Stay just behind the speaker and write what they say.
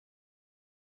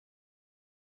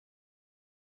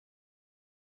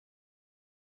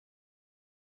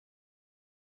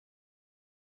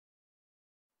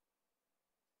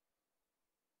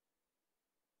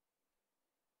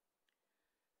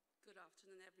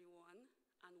afternoon, everyone,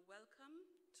 and welcome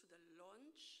to the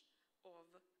launch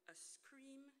of A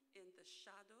Scream in the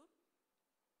Shadows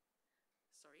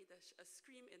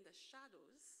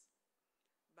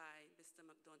by Mr.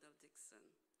 McDonald Dixon.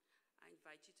 I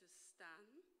invite you to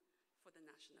stand for the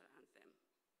national anthem.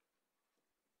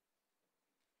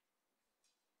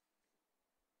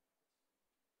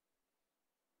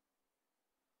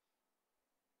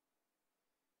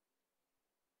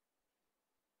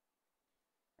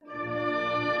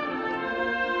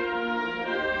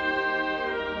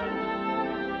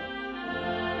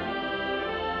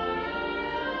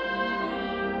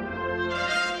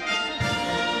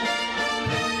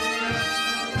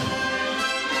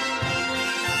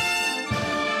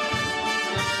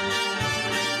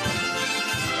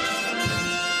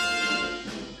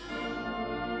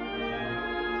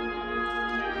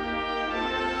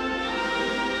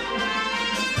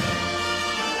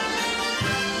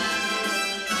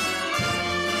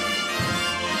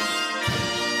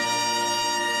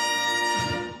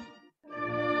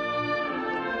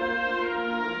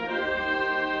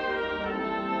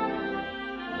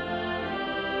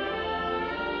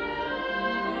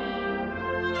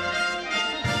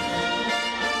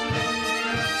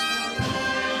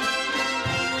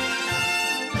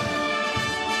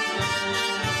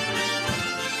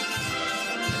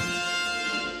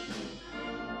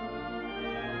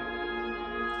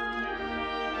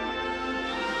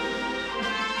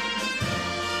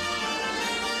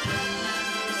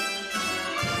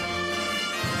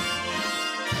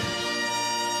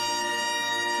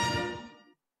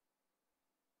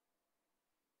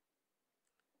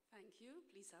 Thank you.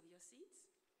 Please have your seats.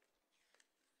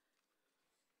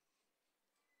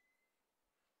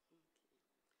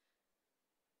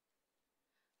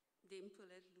 Dame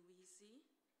Paulette Louisi,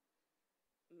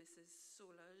 Mrs.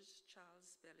 Solange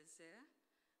Charles Belizaire,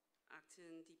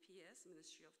 Acting DPS,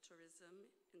 Ministry of Tourism,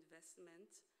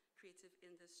 Investment, Creative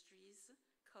Industries,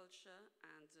 Culture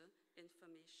and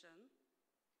Information.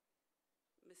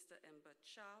 Mr. Ember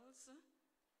Charles,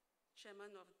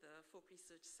 Chairman of the Folk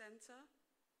Research Center.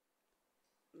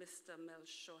 Mr.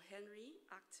 Melchior Henry,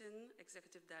 Acting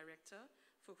Executive Director,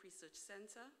 Folk Research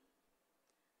Center.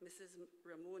 Mrs.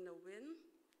 Ramona Wynn,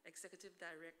 Executive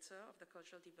Director of the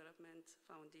Cultural Development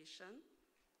Foundation.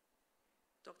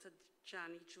 Dr.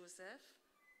 Jani Joseph,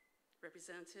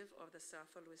 Representative of the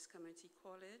South Louis Community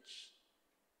College.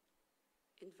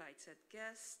 Invited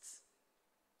guests,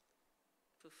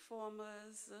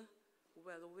 performers,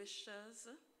 well-wishers.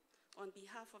 On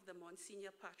behalf of the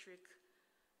Monsignor Patrick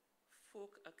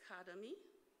Folk Academy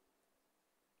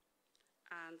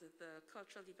and the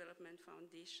Cultural Development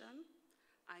Foundation,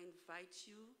 I invite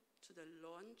you to the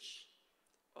launch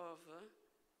of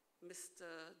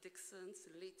Mr. Dixon's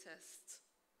latest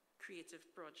creative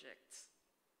project,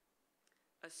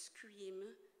 A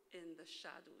Scream in the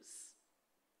Shadows.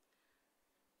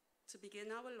 To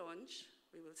begin our launch,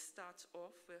 we will start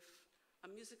off with a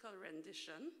musical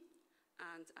rendition,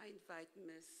 and I invite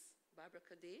Ms. Barbara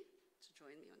Cadet to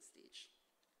join me on stage.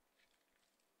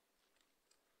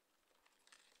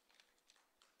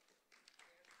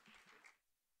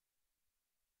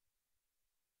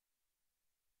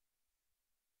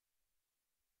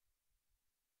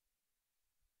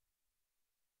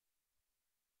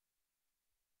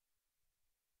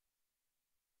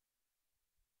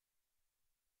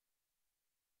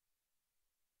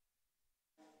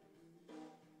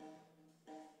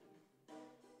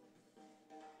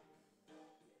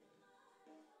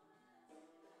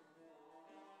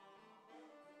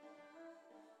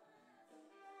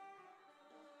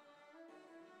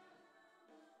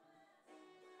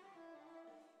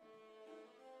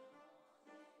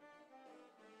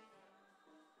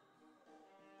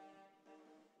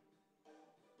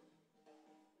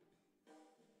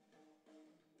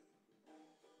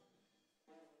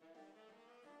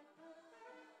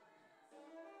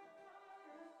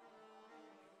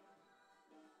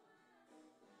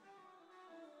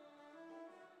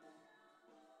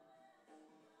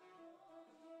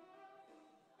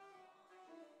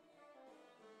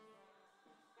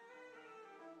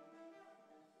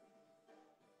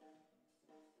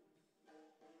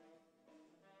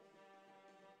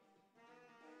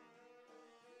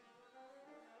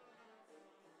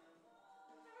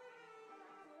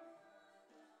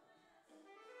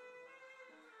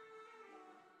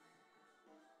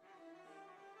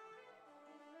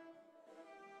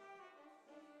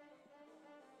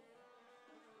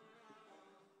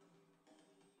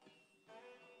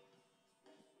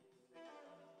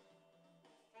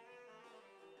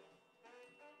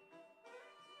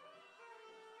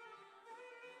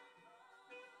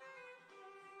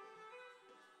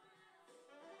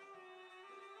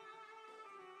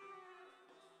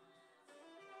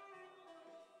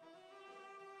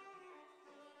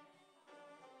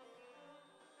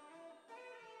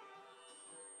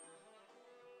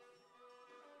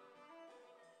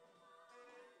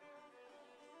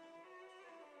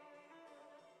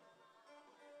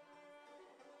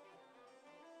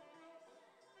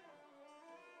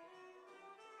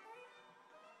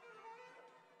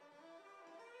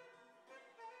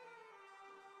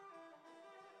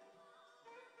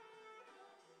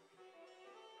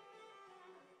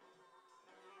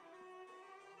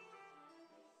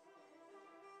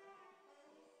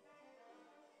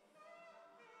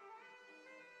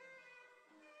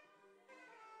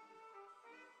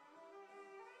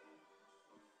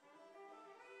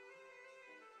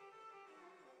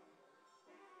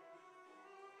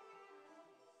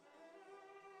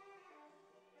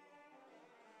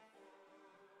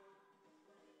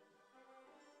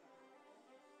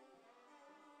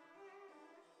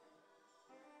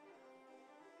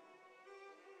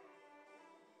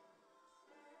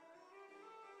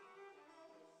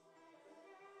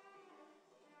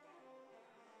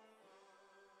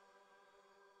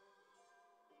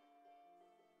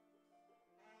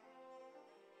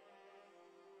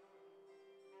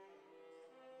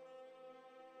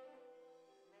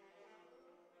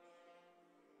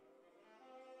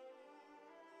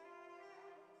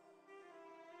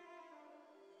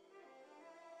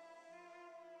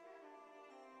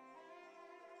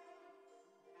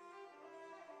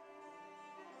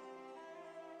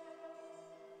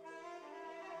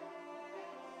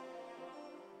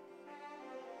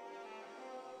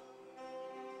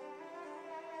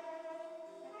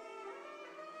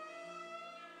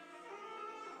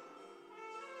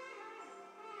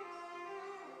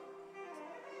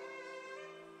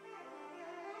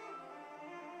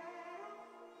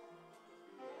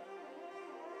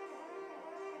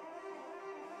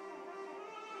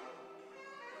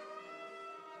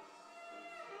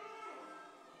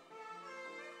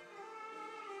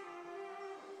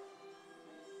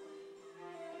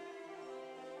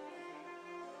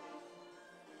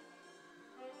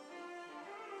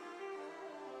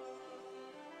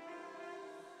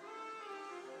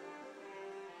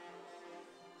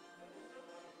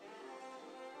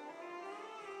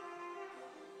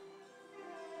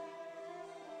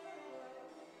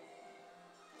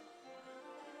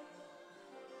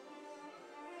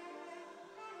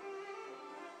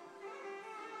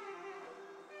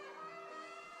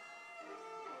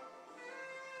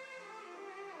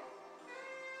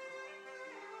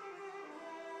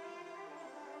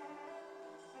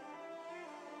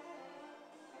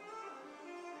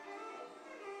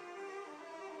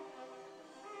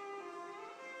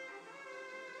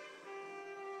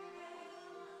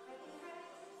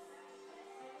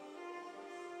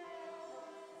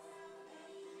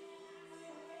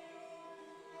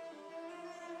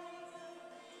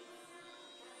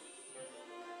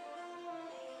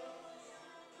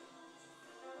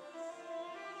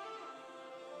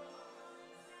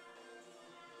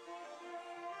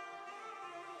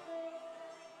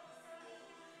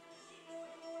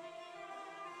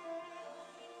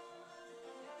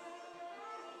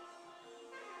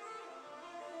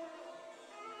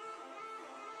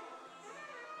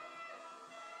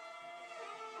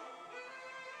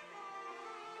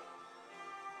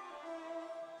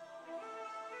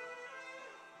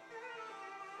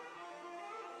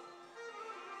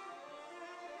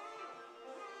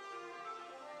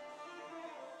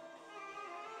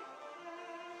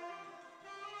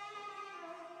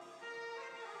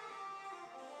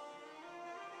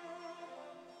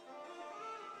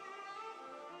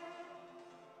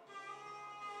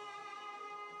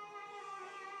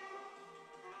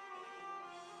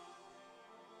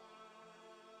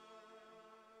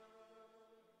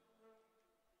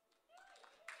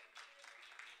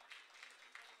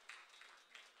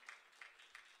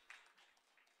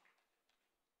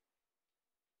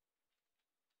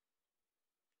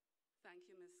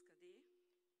 you, Ms. Kade.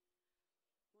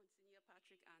 Monsignor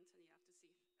Patrick Anthony, I have to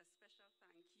say a special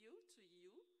thank you to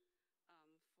you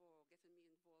for getting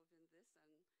me involved in this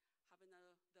and having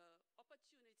the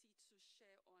opportunity to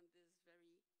share on this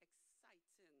very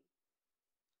exciting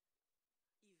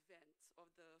event of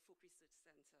the Folk Research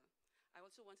Center. I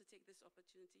also want to take this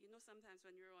opportunity. You know, sometimes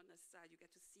when you're on the side, you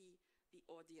get to see the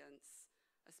audience.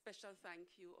 A special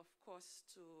thank you, of course,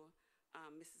 to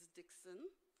Mrs.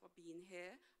 Dixon for being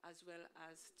here, as well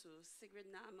as to Sigrid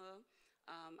Namer.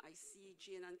 I see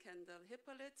Jane and Kendall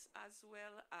Hippolyte, as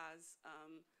well as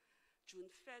June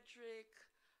Frederick,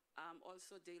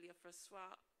 also Delia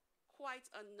Francois, quite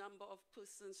a number of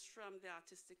persons from the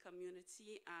artistic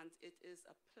community, and it is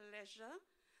a pleasure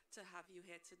to have you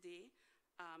here today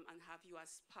and have you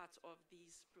as part of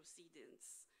these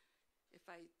proceedings. If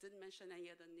I didn't mention any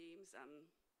other names,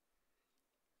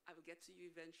 I will get to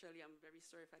you eventually. I'm very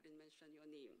sorry if I didn't mention your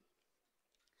name.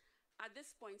 At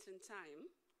this point in time,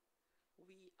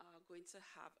 we are going to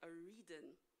have a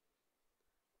reading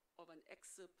of an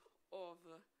excerpt of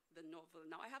the novel.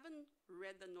 Now, I haven't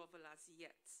read the novel as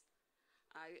yet.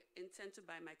 I intend to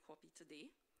buy my copy today,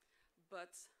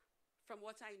 but from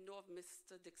what I know of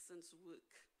Mr. Dixon's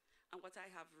work and what I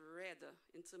have read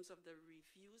in terms of the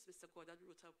reviews, Mr. Goddard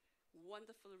wrote a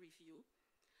wonderful review.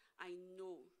 I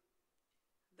know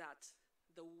that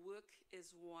the work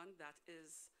is one that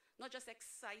is not just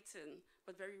exciting,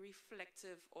 but very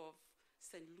reflective of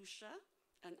St. Lucia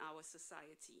and our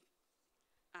society.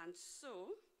 And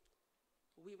so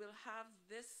we will have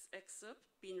this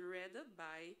excerpt being read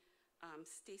by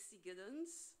Stacy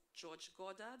Giddens, George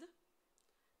Goddard,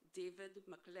 David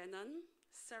McLennan,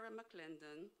 Sarah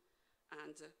McClendon,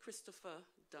 and Christopher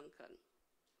Duncan.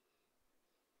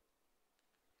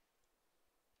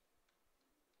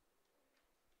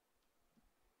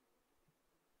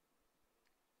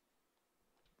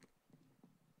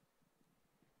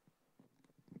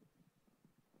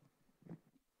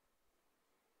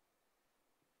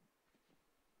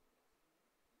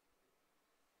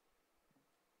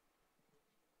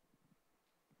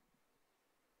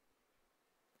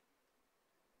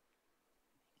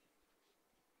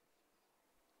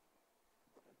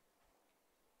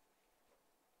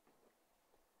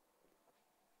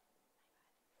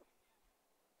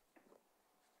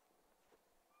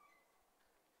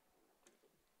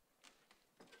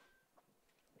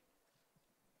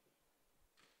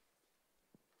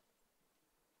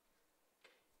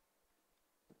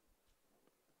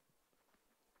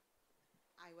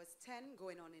 I was 10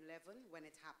 going on 11 when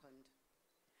it happened.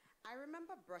 I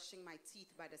remember brushing my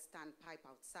teeth by the standpipe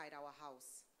outside our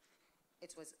house.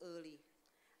 It was early.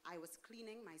 I was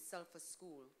cleaning myself for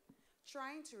school,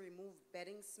 trying to remove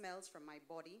bedding smells from my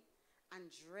body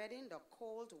and dreading the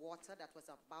cold water that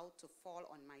was about to fall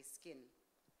on my skin.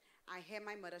 I hear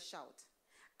my mother shout,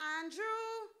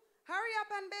 "Andrew, hurry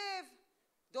up and bathe.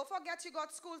 Don't forget you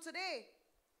got school today."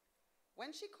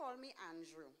 When she called me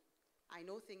Andrew, I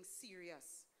know things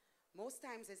serious. Most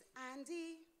times it's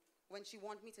Andy when she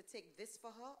wants me to take this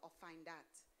for her or find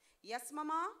that. "Yes,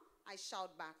 Mama," I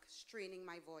shout back, straining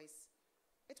my voice.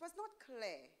 It was not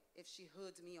clear if she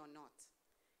heard me or not.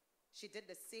 She did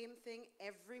the same thing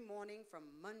every morning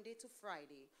from Monday to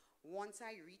Friday once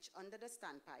I reached under the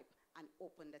standpipe and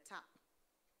opened the tap.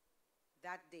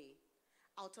 That day,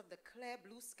 out of the clear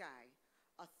blue sky,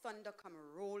 a thunder come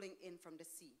rolling in from the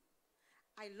sea.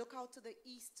 I look out to the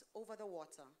east over the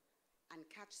water and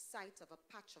catch sight of a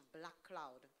patch of black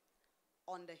cloud.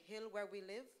 On the hill where we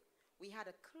live, we had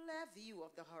a clear view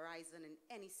of the horizon in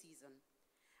any season.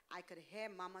 I could hear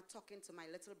Mama talking to my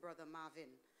little brother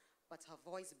Marvin, but her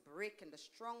voice break in the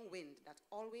strong wind that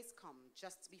always comes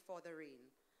just before the rain.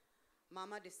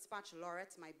 Mama dispatched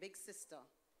Laurette, my big sister.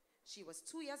 She was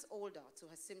 2 years older to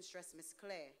her seamstress, Miss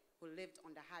Claire, who lived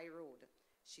on the high road.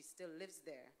 She still lives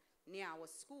there, near our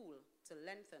school, to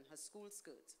lengthen her school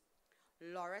skirt.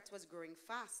 Laurette was growing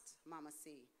fast, Mama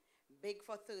say, big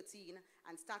for 13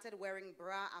 and started wearing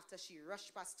bra after she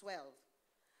rushed past 12.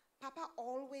 Papa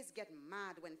always get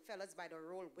mad when fellas by the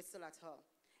roll whistle at her,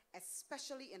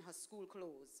 especially in her school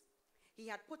clothes. He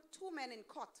had put 2 men in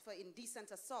court for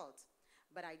indecent assault,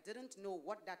 but I didn't know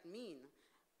what that mean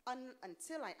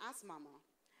until I asked Mama,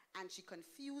 and she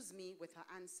confused me with her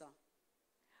answer.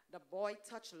 The boy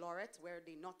touched Laurette where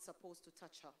they not supposed to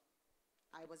touch her.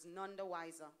 I was none the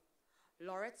wiser.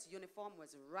 Laurette's uniform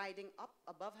was riding up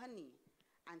above her knee,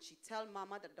 and she tell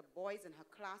Mama that the boys in her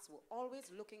class were always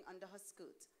looking under her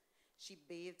skirt. She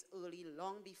bathed early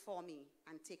long before me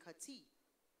and take her tea.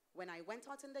 When I went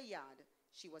out in the yard,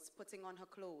 she was putting on her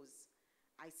clothes.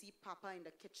 I see Papa in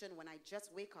the kitchen when I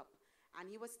just wake up, and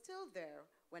he was still there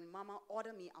when Mama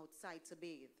ordered me outside to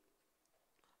bathe.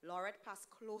 Laurette passed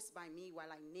close by me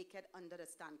while I naked under the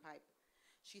standpipe.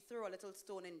 She threw a little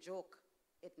stone in joke.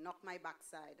 It knocked my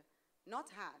backside. Not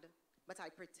hard, but I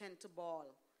pretend to bawl.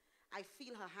 I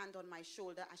feel her hand on my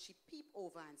shoulder as she peep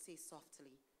over and say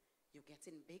softly, "You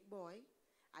getting big, boy?"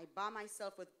 I bar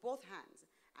myself with both hands,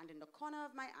 and in the corner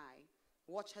of my eye,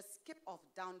 watch her skip off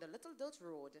down the little dirt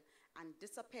road and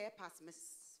disappear past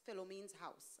Miss Philomene's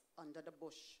house under the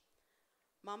bush.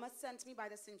 Mama sent me by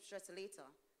the seamstress later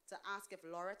to ask if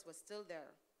Laurette was still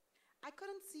there. I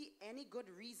couldn't see any good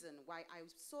reason why I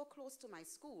was so close to my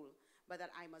school, but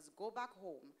that I must go back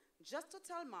home just to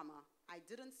tell Mama I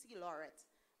didn't see Laurette.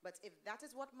 But if that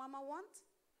is what Mama wants,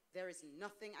 there is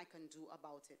nothing I can do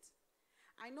about it.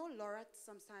 I know Laurette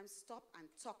sometimes stop and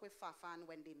talk with Fafan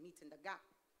when they meet in the gap.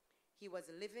 He was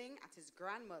living at his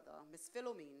grandmother, Miss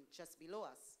Philomene, just below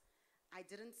us. I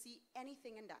didn't see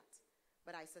anything in that,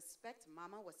 but I suspect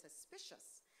Mama was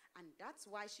suspicious, and that's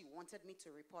why she wanted me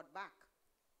to report back.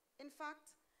 In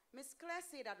fact, Miss Claire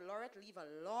said that Laurette left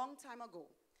a long time ago.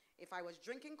 If I was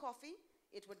drinking coffee,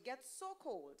 it would get so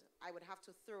cold, I would have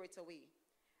to throw it away.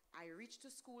 I reached to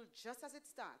school just as it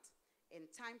started, in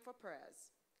time for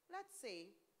prayers. Let's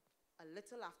say a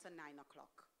little after 9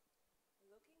 o'clock.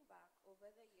 Looking back over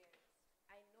the years,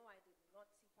 I know I did not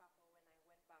see Papa when I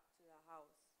went back to the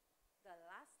house. The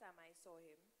last time I saw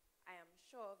him, I am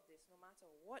sure of this no matter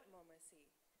what Mama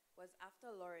say, was after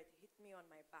Laurette hit me on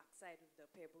my backside with the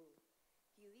pebble.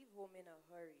 He left home in a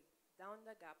hurry, down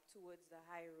the gap towards the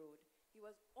high road. He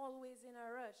was always in a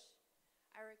rush.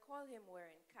 I recall him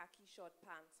wearing khaki short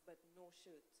pants but no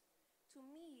shirt. To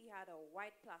me, he had a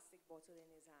white plastic bottle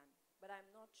in his hand, but I'm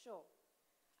not sure.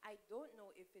 I don't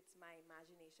know if it's my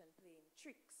imagination playing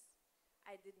tricks.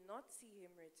 I did not see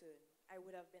him return. I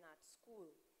would have been at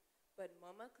school. But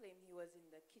Mama claimed he was in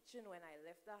the kitchen when I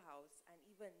left the house, and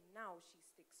even now she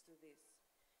sticks to this.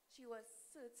 She was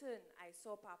certain I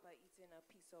saw Papa eating a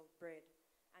piece of bread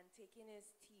and taking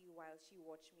his tea while she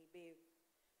watched me bathe.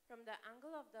 From the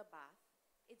angle of the bath,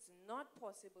 it's not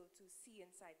possible to see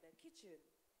inside the kitchen.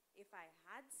 If I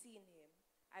had seen him,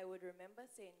 I would remember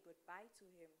saying goodbye to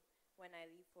him when I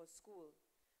leave for school.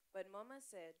 But Mama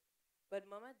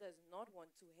does not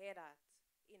want to hear that.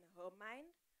 In her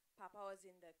mind, Papa was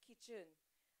in the kitchen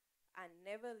and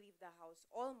never leave the house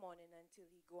all morning until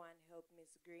he go and help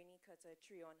Miss Granny cut a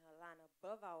tree on her land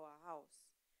above our house.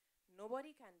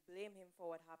 Nobody can blame him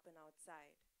for what happened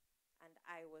outside, and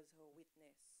I was her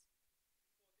witness.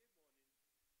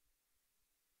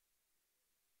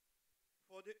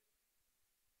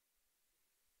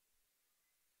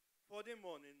 For the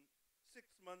morning,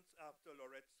 6 months after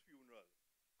Laurette's funeral,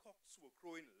 cocks were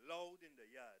crowing loud in the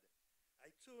yard.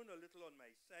 I turned a little on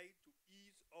my side to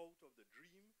ease out of the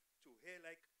dream to hear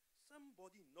like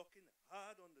somebody knocking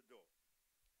hard on the door.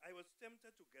 I was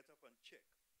tempted to get up and check,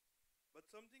 but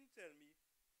something tell me,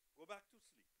 go back to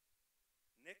sleep.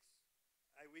 Next,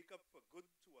 I wake up for good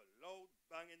to a loud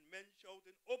banging, men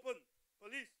shouting, "Open!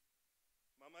 Police!"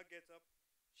 Mama get up,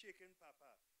 shaking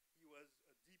Papa. He was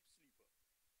a deep sleeper.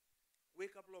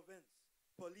 "Wake up, Lovence.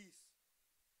 Police."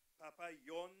 Papa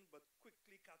yawned but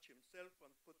quickly catch himself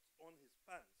and put on his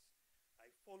pants. I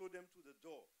followed them to the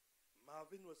door.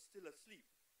 Marvin was still asleep.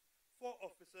 4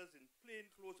 officers in plain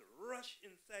clothes rushed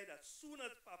inside as soon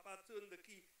as Papa turned the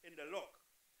key in the lock.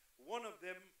 One of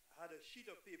them had a sheet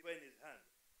of paper in his hand.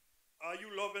 "Are you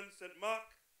Lovence St.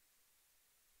 Mark?"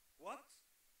 "What?"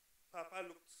 Papa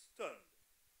looked stunned.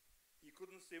 He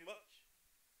couldn't say much.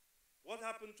 "What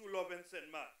happened to Lovence St.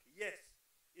 Mark?" "Yes,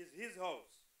 it's his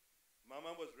house."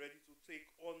 Mama was ready to take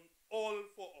on all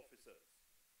 4 officers.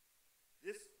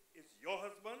 "This is your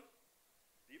husband?"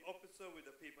 The officer with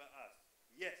the paper asked.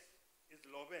 "Yes, it's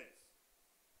Lovence."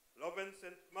 "Lovence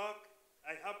St. Mark,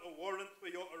 I have a warrant for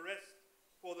your arrest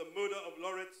for the murder of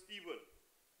Laurette Stephen.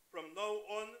 From now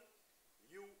on,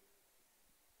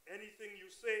 anything you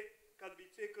say can be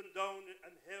taken down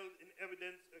and held in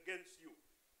evidence against you."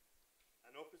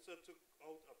 An officer took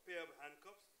out a pair of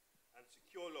handcuffs and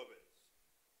secured Lovence.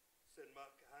 St.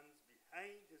 Mark hands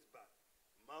behind his back.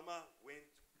 Mama went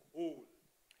cold.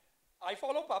 I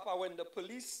followed Papa when the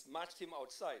police marched him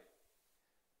outside.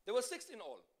 There were 6 in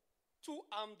all. 2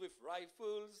 armed with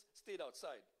rifles stayed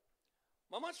outside.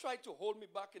 Mama tried to hold me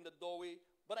back in the doorway,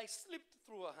 but I slipped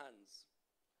through her hands.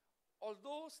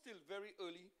 Although still very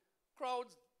early,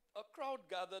 a crowd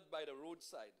gathered by the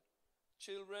roadside.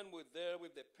 Children were there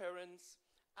with their parents,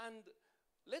 and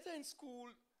later in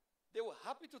school, they were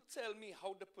happy to tell me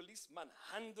how the policeman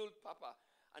handled Papa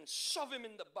and shoved him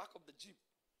in the back of the jeep.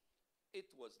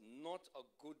 It was not a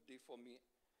good day for me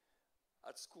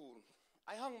at school.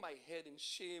 I hung my head in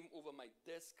shame over my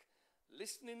desk,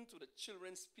 listening to the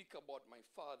children speak about my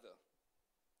father.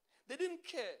 They didn't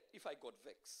care if I got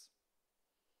vexed.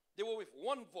 They were with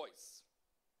one voice.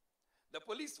 The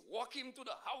police walk him to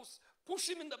the house, push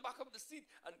him in the back of the seat,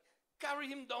 and carry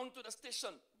him down to the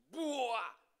station.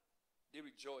 Boah! They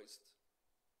rejoiced.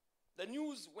 The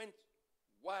news went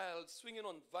wild, swinging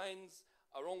on vines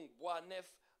around Bois Neuf,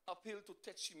 uphill to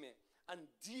Techime, and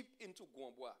deep into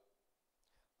Gwambwa.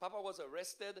 Papa was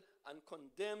arrested and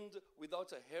condemned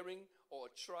without a hearing or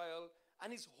a trial,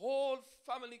 and his whole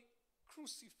family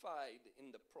crucified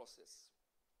in the process.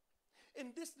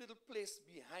 In this little place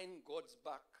behind God's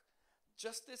back,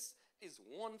 justice is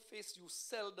one face you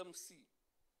seldom see.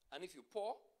 And if you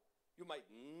pour, you might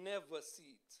never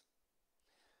see it.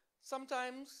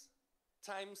 Sometimes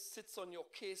time sits on your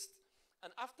case,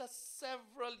 and after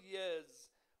several years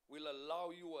will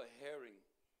allow you a hearing.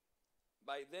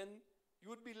 By then, you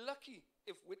would be lucky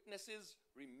if witnesses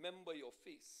remember your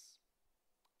face.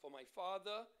 For my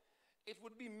father, it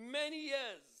would be many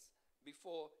years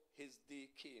before his day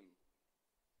came.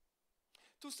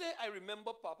 To say I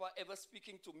remember Papa ever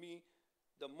speaking to me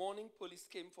the morning police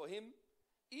came for him,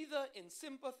 either in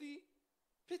sympathy,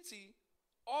 pity,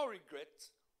 or regret,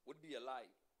 would be a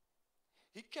lie.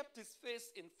 He kept his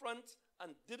face in front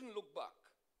and didn't look back.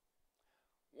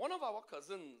 One of our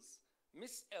cousins,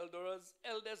 Miss Eldora's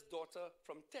eldest daughter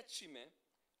from Techime,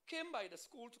 came by the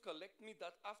school to collect me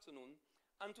that afternoon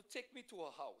and to take me to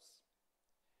her house.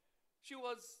 She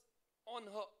was on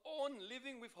her own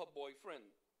living with her boyfriend.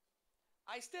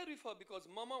 I stayed with her because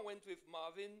Mama went with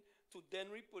Marvin to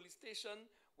Dennery police station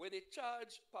where they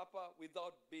charged Papa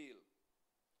without bail.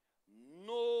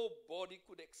 Nobody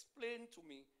could explain to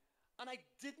me, and I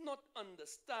did not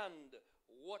understand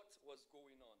what was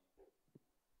going on.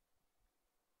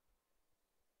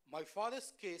 My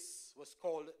father's case was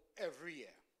called every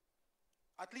year,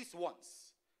 at least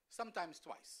once, sometimes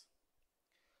twice.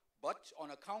 But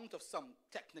on account of some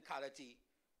technicality,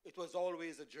 it was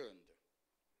always adjourned.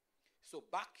 So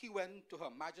back he went to Her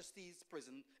Majesty's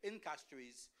prison in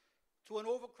Castries, to an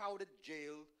overcrowded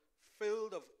jail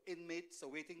filled of inmates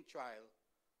awaiting trial,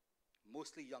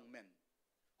 mostly young men,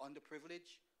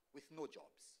 underprivileged with no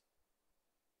jobs.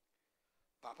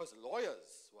 Papa's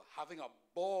lawyers were having a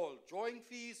ball, drawing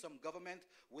fees from government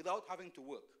without having to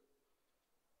work.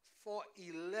 For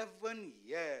 11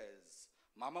 years,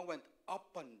 Mama went up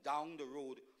and down the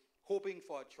road hoping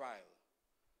for a trial.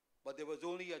 But there was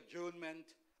only adjournment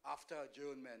after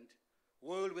adjournment,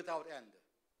 world without end,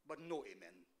 but no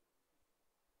amen.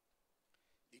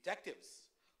 Detectives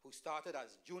who started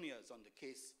as juniors on the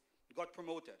case got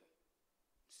promoted.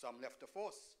 Some left the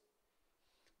force.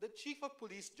 The chief of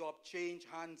police job changed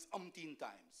hands umpteen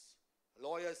times.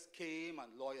 Lawyers came and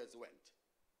lawyers went.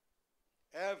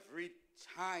 Every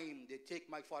time they take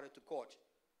my father to court,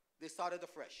 they started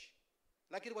afresh,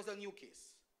 like it was a new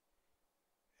case.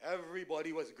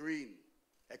 Everybody was green,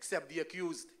 except the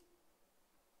accused.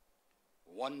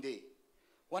 One day,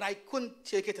 when I couldn't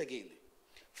take it again,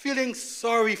 feeling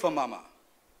sorry for Mama,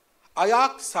 I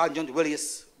asked Sergeant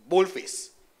Willis,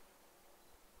 boldface,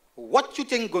 what you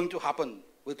think going to happen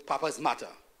with Papa's matter?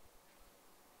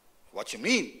 What you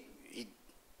mean? He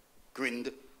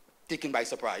grinned, taken by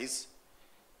surprise.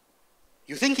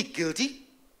 You think he's guilty?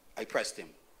 I pressed him.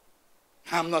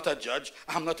 I'm not a judge.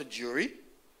 I'm not a jury.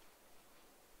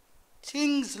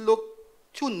 Things look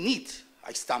too neat,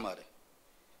 I stammered.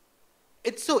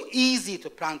 It's so easy to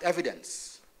plant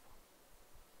evidence.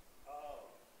 Oh,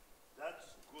 that's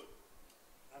good.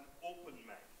 An open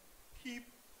mind. Keep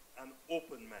an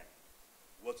open mind,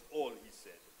 was all he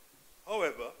said.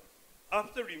 However,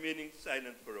 after remaining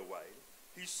silent for a while,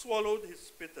 he swallowed his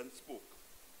spit and spoke.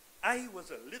 I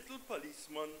was a little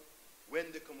policeman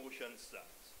when the commotion starts.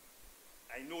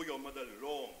 I know your mother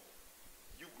long.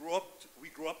 We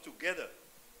grew up together.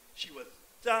 She was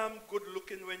damn good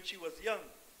looking when she was young.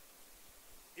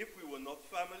 If we were not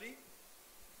family,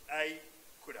 I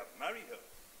could have married her.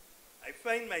 I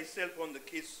find myself on the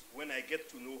case when I get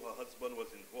to know her husband was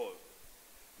involved.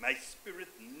 My spirit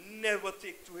never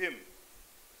take to him.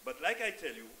 But like I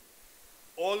tell you,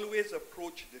 always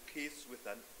approach the case with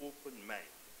an open mind.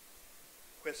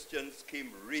 Questions came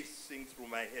racing through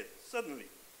my head. Suddenly,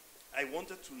 I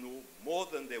wanted to know more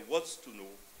than there was to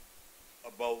know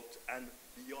about and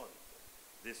beyond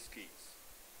this case.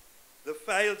 The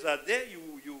files are there.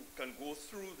 You can go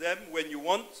through them when you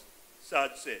want,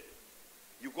 Sarge said.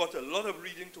 You got a lot of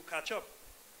reading to catch up.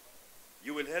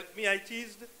 You will help me, I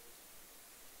teased.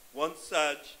 Once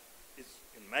Sarge is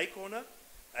in my corner,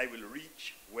 I will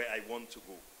reach where I want to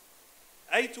go.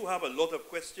 I too have a lot of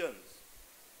questions.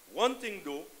 One thing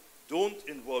though, Don't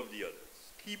involve the others.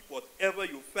 Keep whatever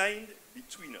you find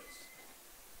between us.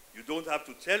 You don't have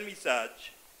to tell me,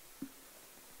 Sarge.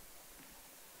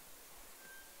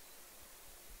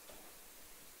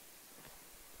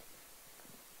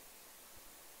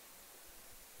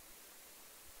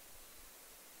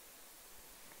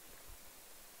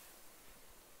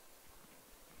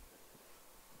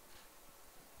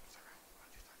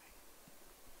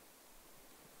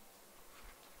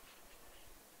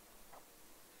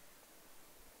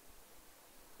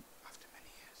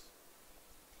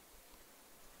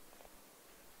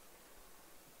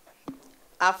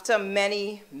 After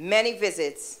many, many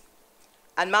visits,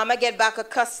 and Mama get back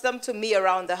accustomed to me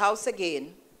around the house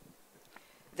again,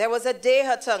 there was a day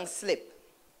her tongue slipped.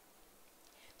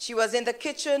 She was in the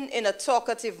kitchen in a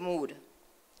talkative mood.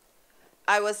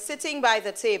 I was sitting by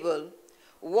the table,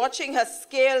 watching her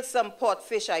scale some pot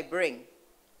fish I bring.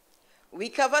 We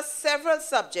covered several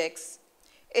subjects,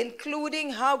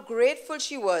 including how grateful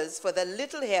she was for the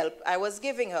little help I was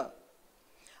giving her,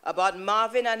 about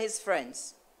Marvin and his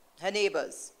friends, her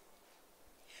neighbors.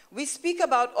 We speak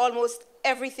about almost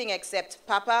everything except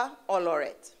Papa or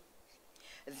Lorette.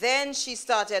 Then she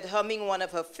started humming one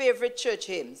of her favorite church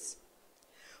hymns,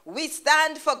 "We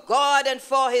stand for God and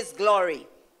for his glory,"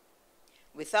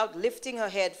 without lifting her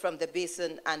head from the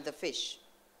basin and the fish.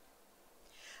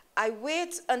 I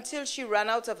wait until she ran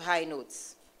out of high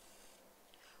notes.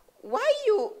 What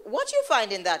you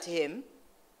find in that hymn?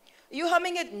 You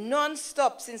humming it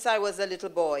non-stop since I was a little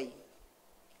boy,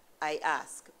 I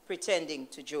asked, pretending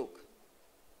to joke.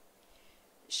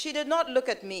 She did not look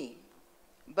at me,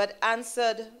 but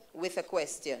answered with a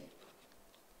question.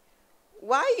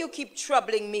 Why you keep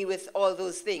troubling me with all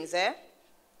those things, eh?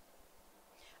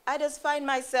 I just find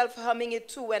myself humming it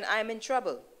too when I'm in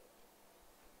trouble.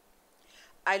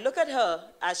 I look at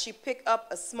her as she picked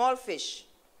up a small fish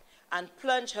and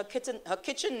plunged her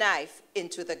kitchen knife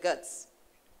into the guts.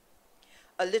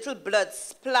 A little blood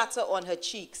splatter on her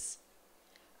cheeks,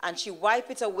 and she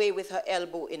wiped it away with her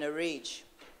elbow in a rage.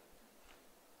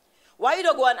 Why you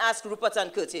don't go and ask Rupert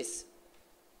and Curtis?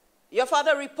 Your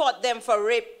father report them for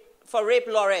rape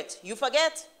Lorette. You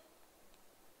forget?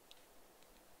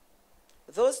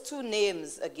 Those two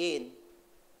names again.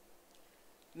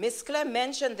 Miss Claire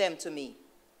mentioned them to me.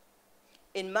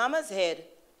 In Mama's head,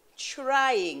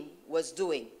 trying was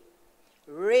doing.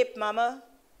 Rape, Mama?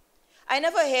 I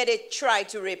never heard it try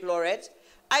to rape Lorette.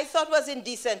 I thought it was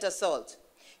indecent assault.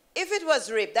 If it was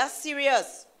rape, that's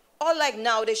serious. Or like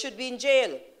now, they should be in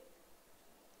jail.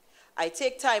 I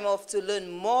take time off to learn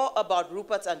more about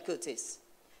Rupert and Curtis.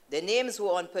 Their names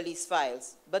were on police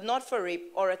files, but not for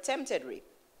rape or attempted rape.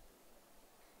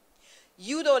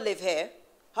 You don't live here.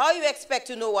 How you expect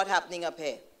to know what's happening up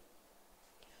here?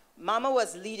 Mama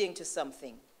was leading to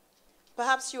something.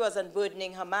 Perhaps she was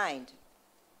unburdening her mind.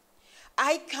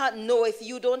 I can't know if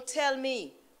you don't tell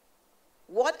me.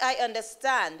 What I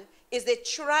understand is they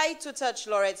tried to touch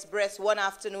Lorette's breast one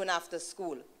afternoon after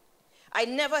school. I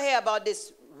never hear about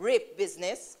this rape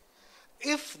business.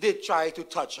 If they try to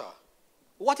touch her,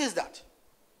 what is that?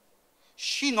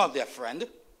 She not their friend.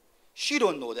 She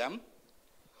don't know them.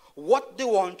 What they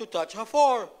want to touch her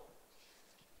for?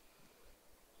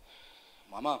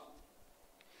 Mama,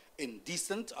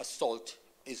 indecent assault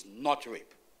is not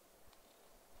rape.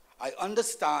 I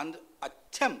understand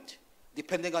attempt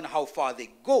depending on how far they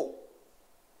go.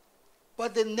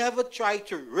 But they never tried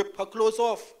to rip her clothes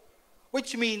off,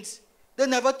 which means they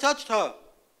never touched her.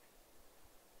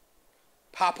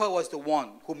 Papa was the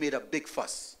one who made a big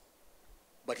fuss,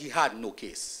 but he had no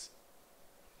case.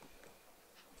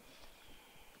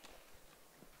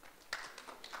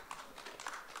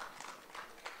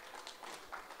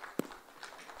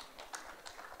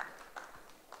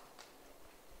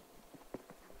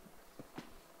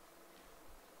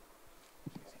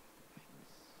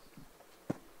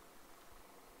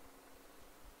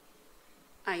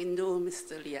 I know,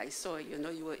 Mr. Lee, I saw you know,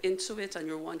 you were into it and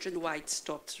you're wondering why it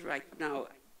stopped right now.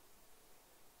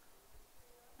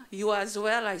 You as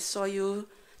well, I saw you.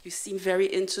 You seem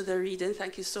very into the reading.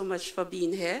 Thank you so much for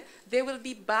being here. They will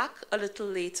be back a little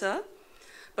later.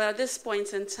 But at this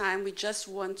point in time, we just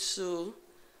want to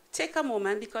take a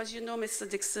moment because you know Mr.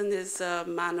 Dixon is a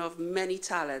man of many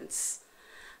talents.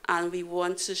 And we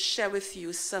want to share with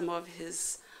you some of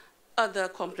his other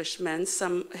accomplishments,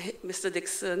 Mr.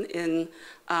 Dixon in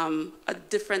a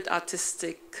different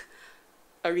artistic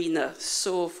arena.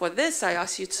 So for this, I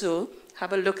ask you to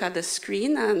have a look at the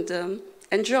screen and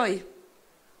enjoy.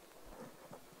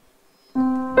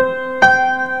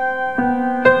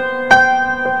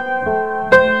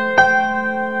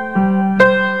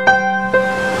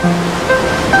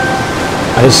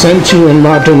 I sent you in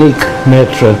Martinique,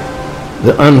 Maître,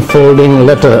 the unfolding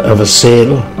letter of a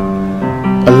sail,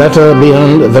 a letter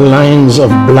beyond the lines of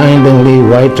blindingly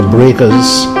white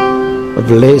breakers,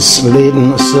 of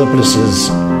lace-laden surplices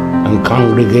and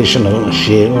congregational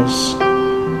shales.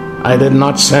 I did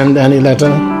not send any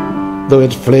letter, though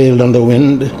it flailed on the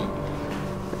wind.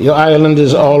 Your island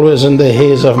is always in the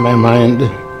haze of my mind,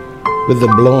 with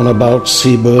the blown-about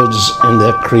seabirds in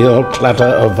their Creole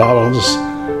clatter of vowels,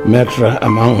 Maître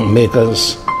among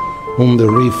makers, whom the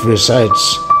reef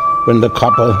recites when the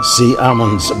copper sea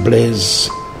almonds blaze,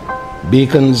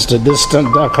 beacons to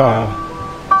distant Dakar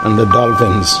and the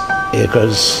dolphins'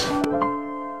 acres.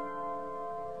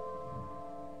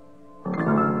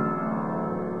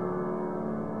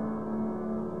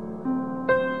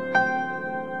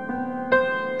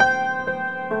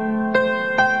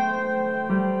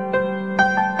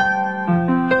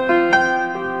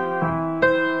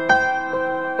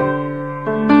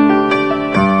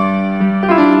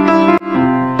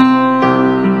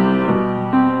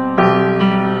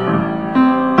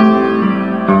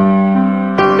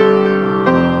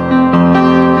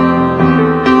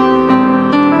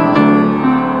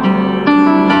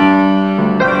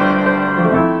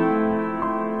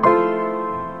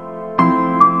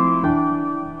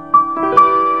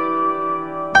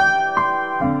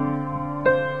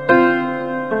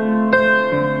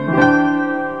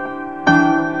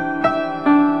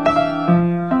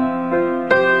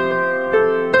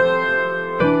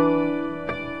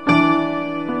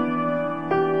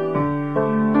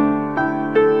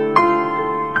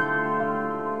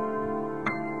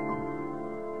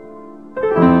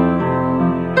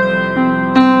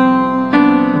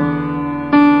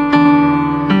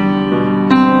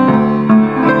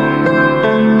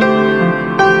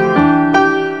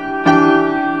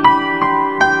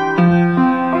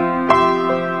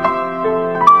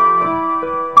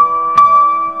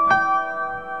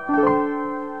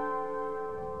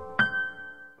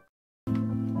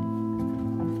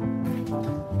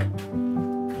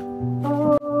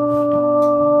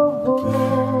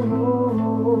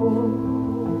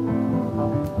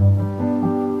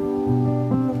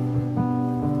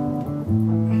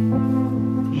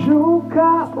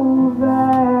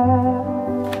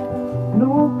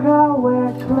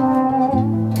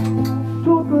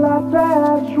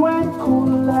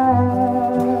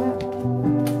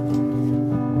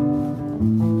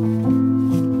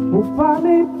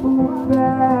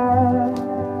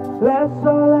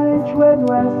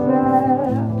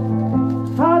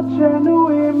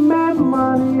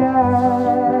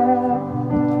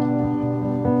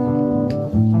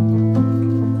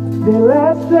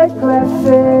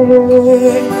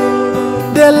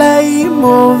 Délai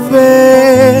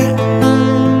mauvais,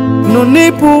 nous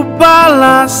n'y pour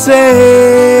balancer.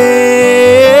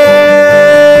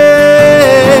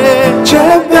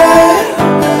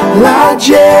 La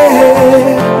Dieu,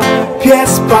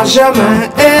 pièce pas jamais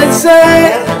aisée,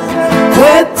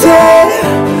 prêter,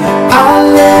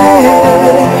 aller,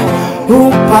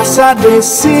 ou pas à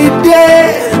décider,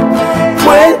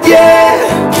 prêter,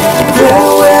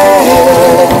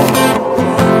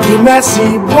 merci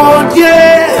bon Dieu,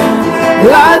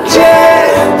 la Dieu,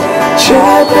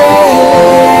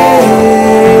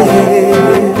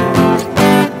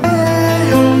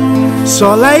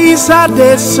 soleil ça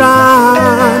descend,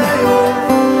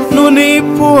 nous n'y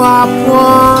pour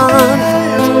apprendre,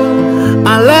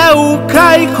 aller où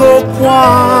caille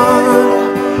comprendre,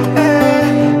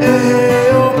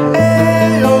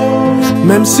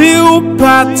 même si vous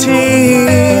partez,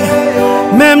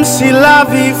 même si la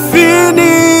vie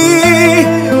finit,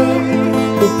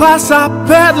 ou passe à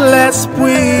perdre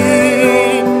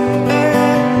l'esprit,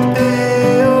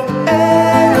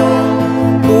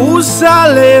 ou ça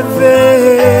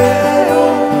lever,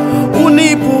 ou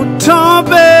ni pour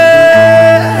tomber,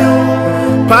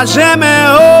 pas jamais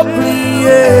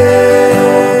oublier.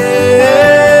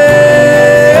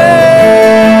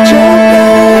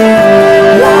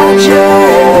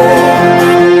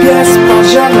 Pièce pas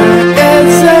jamais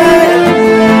aisée,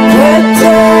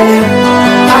 prêter,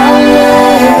 aller,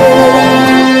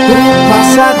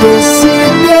 passe à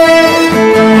décider,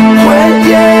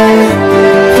 prêter,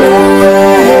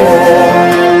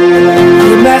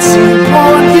 merci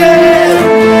mon Dieu,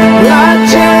 la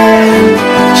Dieu,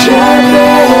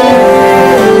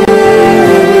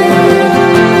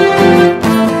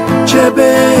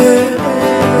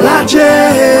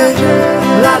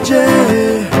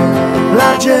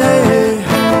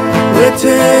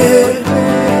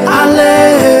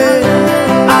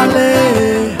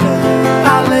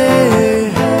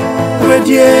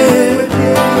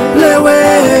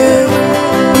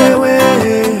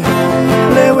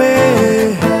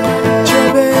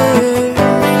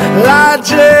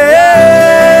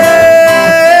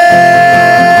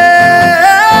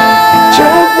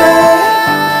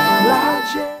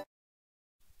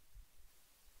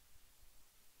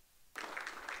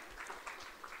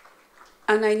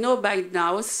 know by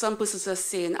now, some persons are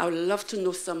saying, I would love to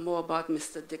know some more about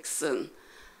Mr. Dixon.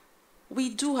 We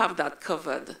do have that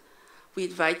covered. We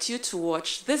invite you to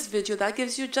watch this video that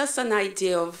gives you just an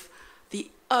idea of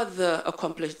the other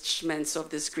accomplishments of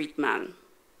this great man.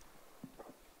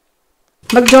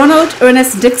 MacDonald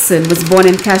Ernest Dixon was born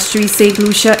in Castries, St.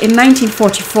 Lucia in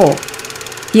 1944.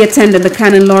 He attended the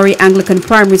Canon Laurie Anglican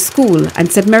Primary School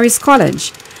and St. Mary's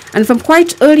College, and from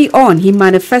quite early on he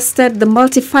manifested the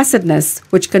multifacetedness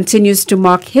which continues to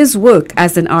mark his work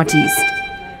as an artist.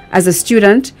 As a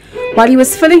student, while he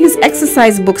was filling his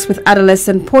exercise books with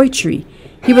adolescent poetry,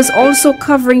 he was also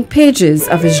covering pages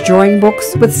of his drawing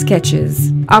books with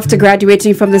sketches. After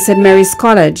graduating from the St. Mary's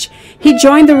College, he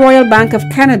joined the Royal Bank of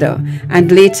Canada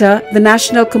and later the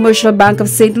National Commercial Bank of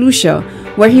St. Lucia,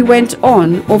 where he went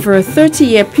on over a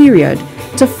 30-year period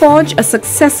to forge a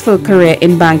successful career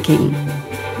in banking.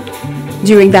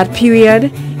 During that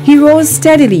period, he rose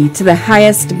steadily to the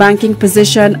highest banking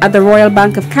position at the Royal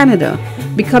Bank of Canada,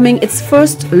 becoming its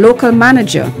first local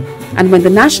manager, and when the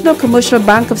National Commercial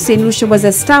Bank of St. Lucia was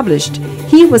established,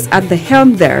 he was at the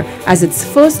helm there as its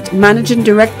first managing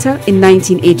director in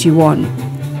 1981.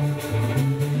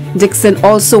 Dixon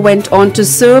also went on to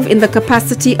serve in the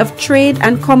capacity of Trade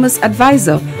and Commerce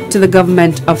Advisor to the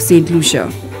government of St.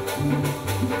 Lucia.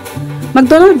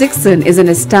 MacDonald Dixon is an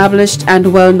established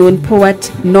and well-known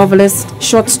poet, novelist,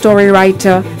 short story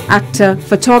writer, actor,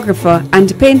 photographer,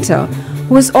 and painter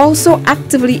who is also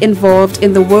actively involved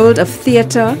in the world of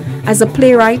theater as a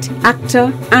playwright,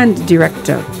 actor, and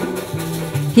director.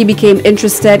 He became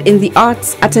interested in the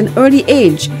arts at an early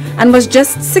age and was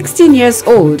just 16 years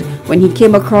old when he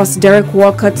came across Derek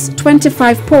Walcott's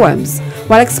 25 poems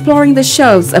while exploring the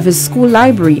shelves of his school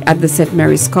library at the St.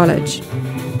 Mary's College.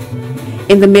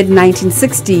 In the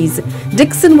mid-1960s,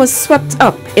 Dixon was swept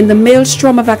up in the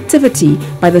maelstrom of activity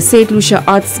by the St. Lucia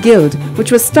Arts Guild,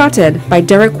 which was started by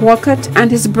Derek Walcott and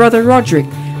his brother Roderick,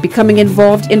 becoming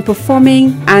involved in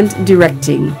performing and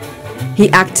directing. He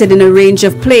acted in a range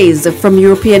of plays from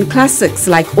European classics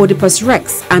like Oedipus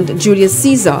Rex and Julius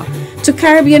Caesar to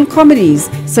Caribbean comedies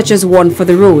such as One for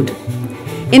the Road.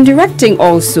 In directing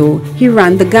also, he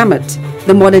ran the gamut.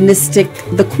 The modernistic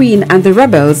The Queen and the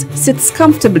Rebels sits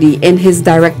comfortably in his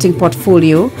directing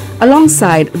portfolio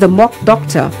alongside The Mock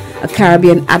Doctor, a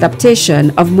Caribbean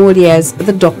adaptation of Moliere's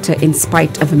The Doctor in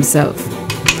Spite of Himself.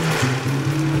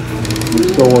 You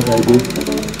saw what I did.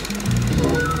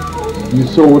 You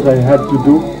saw what I had to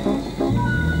do.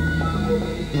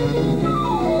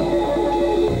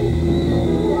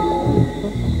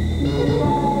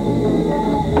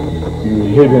 You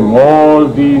hid him all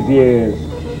these years.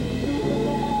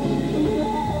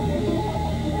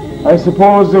 I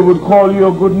suppose they would call you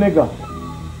a good nigger.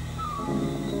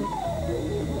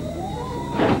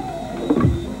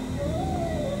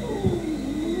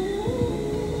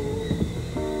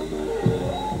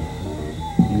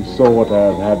 You saw what I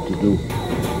have had to do.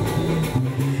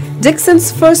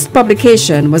 Dixon's first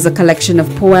publication was a collection of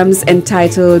poems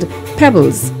entitled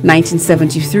Pebbles,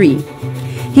 1973.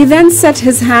 He then set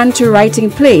his hand to writing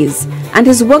plays, and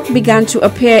his work began to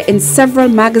appear in several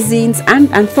magazines and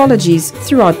anthologies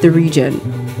throughout the region.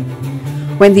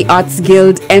 When the Arts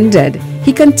Guild ended,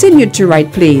 he continued to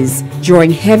write plays,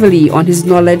 drawing heavily on his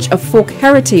knowledge of folk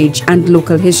heritage and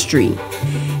local history.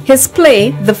 His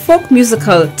play, the folk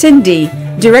musical Tinday,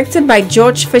 directed by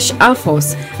George Fish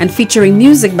Alphonse and featuring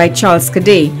music by Charles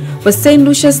Cadet, was St.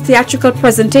 Lucia's theatrical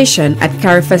presentation at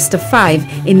Carifesta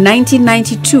 5 in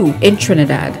 1992 in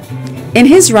Trinidad. In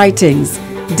his writings,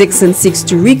 Dixon seeks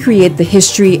to recreate the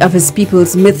history of his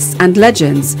people's myths and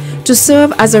legends to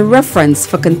serve as a reference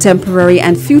for contemporary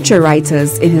and future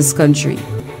writers in his country.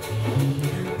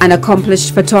 An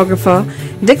accomplished photographer,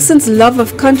 Dixon's love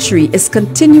of country is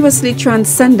continuously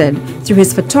transcended through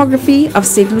his photography of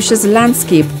St. Lucia's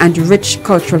landscape and rich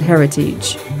cultural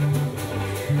heritage.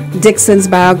 Dixon's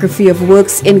biography of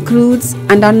works includes,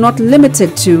 and are not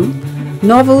limited to,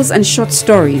 novels and short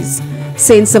stories,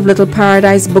 Saints of Little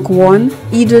Paradise Book 1,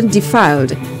 Eden Defiled,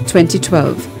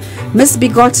 2012,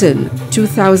 Misbegotten,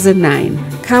 2009,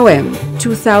 Kawem,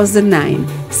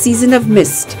 2009, Season of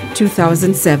Mist,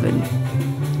 2007.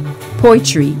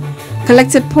 Poetry,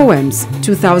 Collected Poems,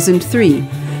 2003,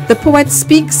 The Poet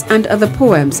Speaks and Other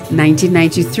Poems,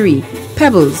 1993,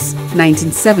 Pebbles,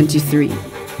 1973.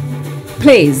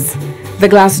 Plays, The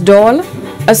Glass Doll,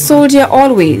 A Soldier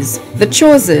Always, The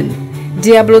Chosen,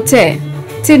 Diablote,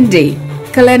 Tinday,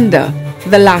 Calendar,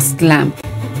 The Last Lamp.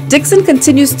 Dixon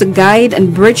continues to guide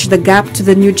and bridge the gap to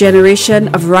the new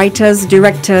generation of writers,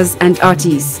 directors, and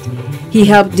artists. He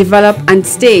helped develop and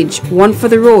stage One for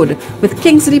the Road with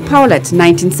Kingsley Powlett,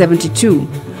 1972,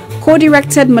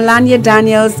 co-directed Melania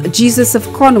Daniels' Jesus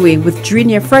of Conway with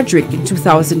Drenia Frederick in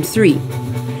 2003.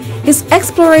 His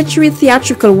exploratory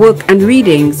theatrical work and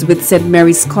readings with St.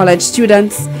 Mary's College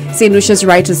students, St. Lucia's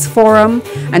Writers Forum,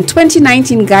 and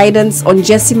 2019 guidance on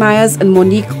Jessie Myers and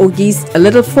Monique Ogie's A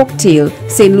Little Folktale,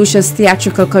 St. Lucia's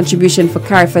theatrical contribution for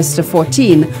Carifesta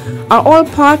 14, are all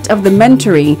part of the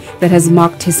mentoring that has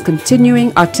marked his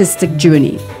continuing artistic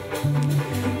journey.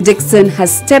 Dixon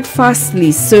has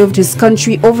steadfastly served his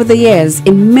country over the years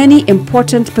in many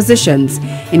important positions,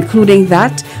 including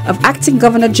that of Acting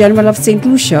Governor General of St.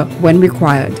 Lucia when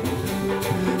required.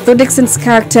 Though Dixon's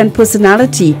character and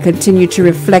personality continue to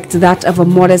reflect that of a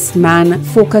modest man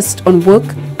focused on work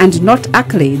and not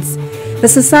accolades, the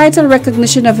societal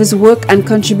recognition of his work and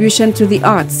contribution to the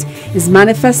arts is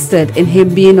manifested in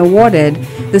him being awarded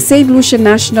the St. Lucia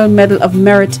National Medal of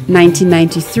Merit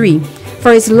 1993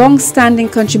 for his long-standing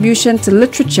contribution to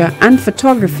literature and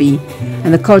photography,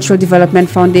 and the Cultural Development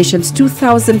Foundation's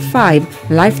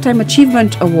 2005 Lifetime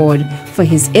Achievement Award for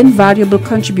his invaluable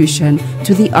contribution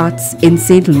to the arts in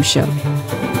St. Lucia.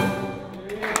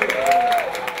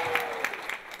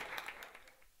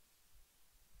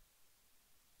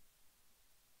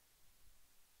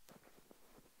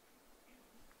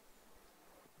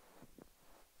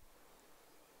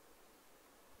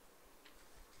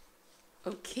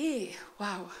 Okay,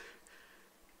 wow.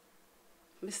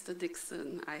 Mr.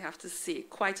 Dixon, I have to say,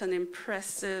 quite an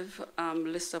impressive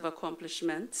list of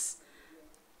accomplishments.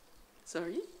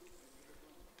 Sorry?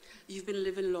 You've been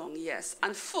living long, yes,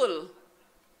 and full,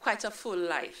 quite a full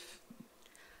life.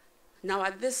 Now,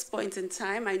 at this point in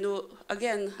time, I know,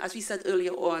 again, as we said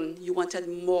earlier on, you wanted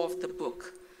more of the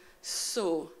book.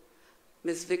 So,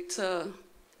 Ms. Victor,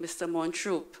 Mr.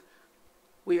 Montrope,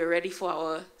 we are ready for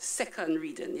our second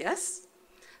reading, yes?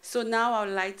 So now I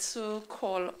would like to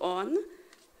call on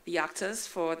the actors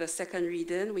for the second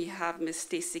reading. We have Miss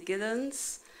Stacy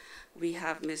Giddens, we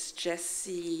have Miss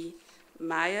Jessie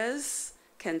Myers,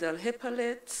 Kendall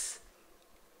Hippolyte,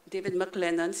 David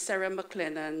McLennan, Sarah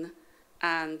McLennan,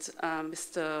 and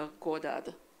Mr.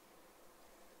 Godard.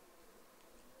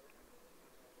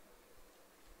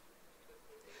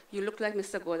 You look like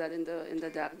Mr. Godard in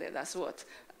the dark there, that's what.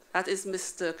 That is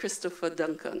Mr. Christopher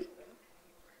Duncan.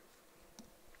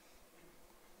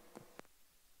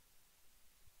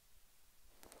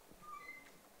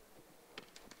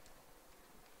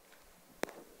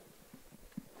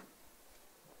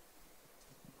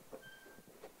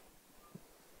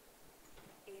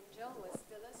 Angel was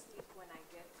still asleep when I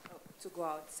get up to go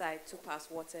outside to pass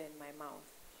water in my mouth.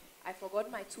 I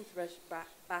forgot my toothbrush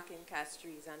back in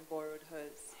Castri's and borrowed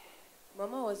hers.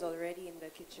 Mama was already in the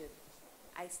kitchen.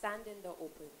 I stand in the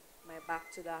open, my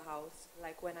back to the house,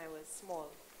 like when I was small,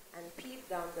 and peep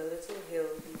down the little hill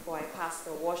before I pass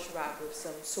the wash rag with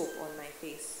some soap on my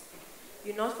face.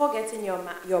 You're not forgetting your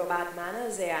bad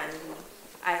manners, eh, Andy?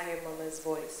 I hear Mama's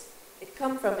voice. It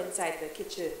come from inside the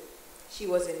kitchen. She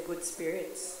was in good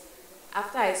spirits.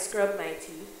 After I scrubbed my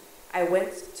teeth, I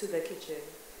went to the kitchen,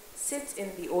 sit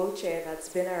in the old chair that's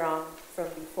been around from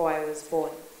before I was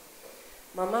born.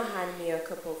 Mama hand me a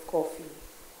cup of coffee,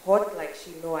 hot like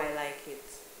she know I like it,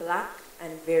 black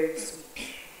and very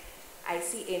sweet. I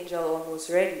see Angel almost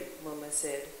ready, Mama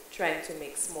said, trying to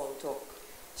make small talk.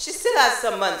 She still has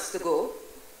some months to go.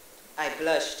 I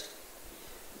blushed.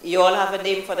 You all have a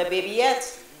name for the baby yet?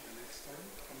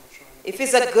 If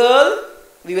it's a girl,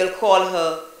 we will call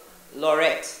her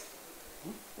Laurette.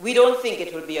 We don't think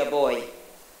it will be a boy.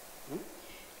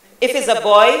 If it's a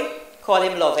boy, call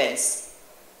him Lovence.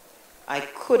 I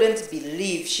couldn't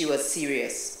believe she was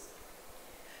serious.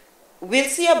 We'll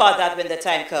see about that when the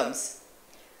time comes.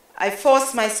 I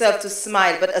forced myself to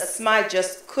smile, but a smile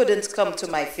just couldn't come to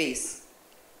my face.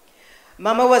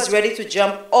 Mama was ready to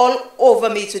jump all over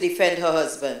me to defend her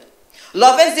husband.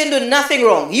 Lovence didn't do nothing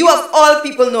wrong. You of all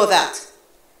people know that.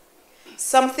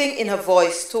 Something in her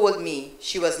voice told me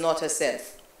she was not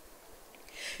herself.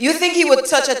 You think he would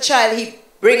touch a child he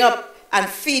bring up and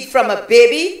feed from a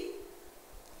baby?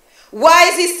 Why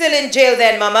is he still in jail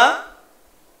then, Mama?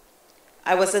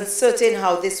 I was uncertain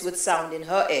how this would sound in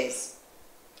her ears.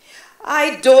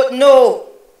 I don't know.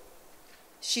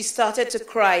 She started to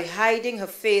cry, hiding her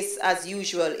face as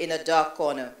usual in a dark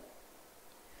corner.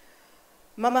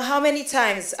 Mama, how many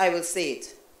times I will say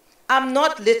it? I'm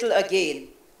not little again.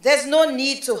 There's no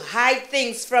need to hide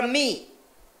things from me.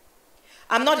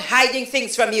 I'm not hiding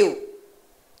things from you.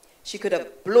 She could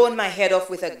have blown my head off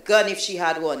with a gun if she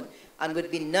had one, and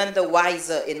would be none the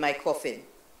wiser in my coffin.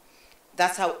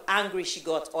 That's how angry she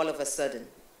got all of a sudden.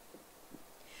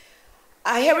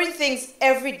 I hearing things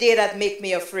every day that make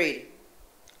me afraid.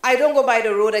 I don't go by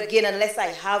the road again unless I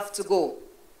have to go.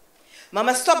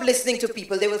 Mama, stop listening to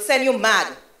people. They will send you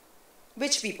mad.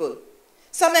 Which people?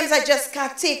 Sometimes I just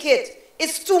can't take it.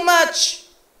 It's too much.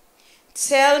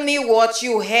 Tell me what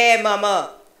you hear,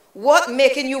 Mama. What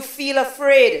making you feel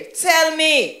afraid? Tell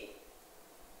me.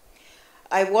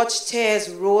 I watched tears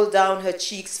roll down her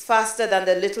cheeks faster than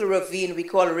the little ravine we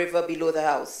call river below the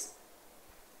house.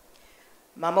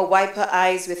 Mama wiped her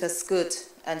eyes with her skirt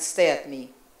and stared at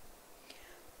me.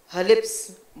 Her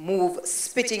lips move,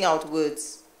 spitting out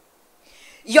words.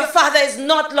 Your father is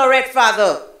not Lorette,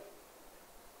 father.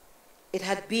 It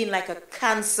had been like a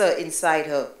cancer inside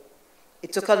her.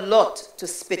 It took a lot to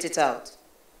spit it out.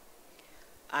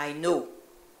 I know,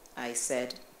 I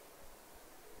said.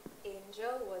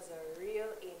 Angel was a real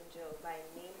angel by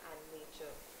name and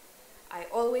nature. I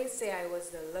always say I was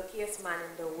the luckiest man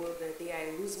in the world the day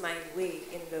I lose my way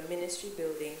in the ministry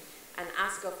building and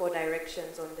ask her for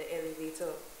directions on the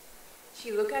elevator.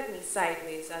 She looked at me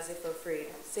sideways as if afraid,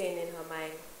 saying in her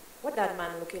mind, what that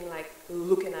man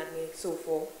looking at me so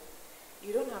for?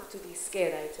 You don't have to be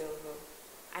scared, I tell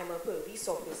her. I'm a police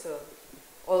officer,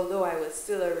 although I was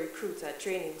still a recruit at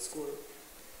training school.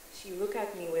 She looked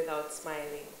at me without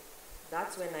smiling.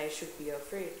 That's when I should be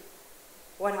afraid.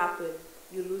 What happened?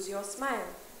 You lose your smile?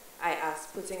 I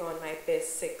asked, putting on my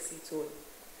best sexy tone.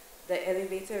 The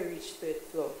elevator reached 3rd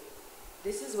floor.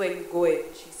 This is where you go in,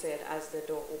 she said as the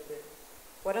door opened.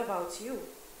 What about you?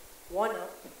 One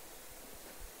up.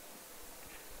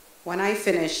 When I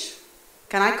finish,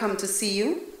 can I come to see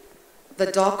you?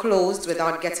 The door closed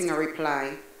without getting a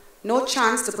reply. No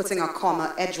chance to putting a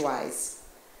comma edgewise.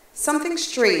 Something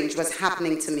strange was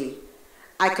happening to me.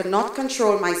 I could not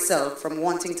control myself from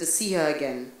wanting to see her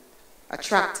again.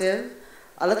 Attractive,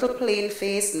 a little plain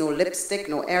face, no lipstick,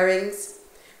 no earrings.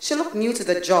 She looked new to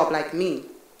the job like me,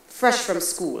 fresh from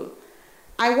school.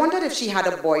 I wondered if she had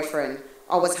a boyfriend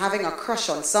or was having a crush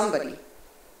on somebody.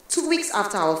 2 weeks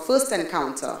after our first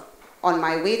encounter, on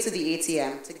my way to the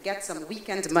ATM to get some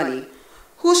weekend money,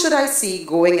 who should I see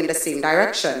going in the same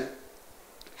direction?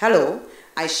 Hello,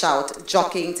 I shout,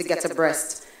 jockeying to get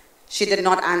abreast. She did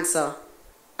not answer.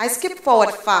 I skipped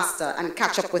forward faster and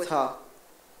catch up with her.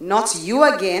 Not you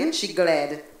again, she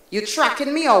glared. You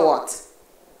tracking me or what?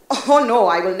 Oh no,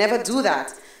 I will never do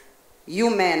that.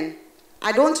 You men,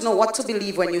 I don't know what to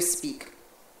believe when you speak.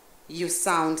 You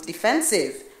sound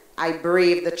defensive. I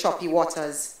braved the choppy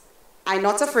waters. I'm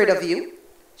not afraid of you.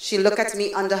 She looked at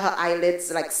me under her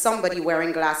eyelids like somebody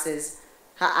wearing glasses.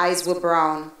 Her eyes were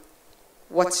brown.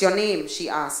 What's your name? She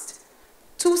asked.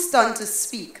 Too stunned to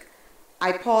speak,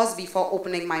 I paused before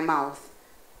opening my mouth.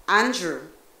 Andrew.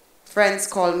 Friends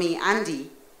call me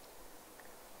Andy.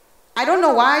 I don't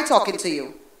know why I'm talking to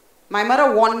you. My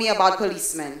mother warned me about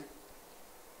policemen.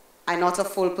 I'm not a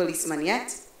full policeman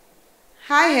yet.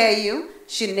 I hear you,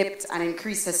 she nipped and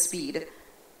increased her speed.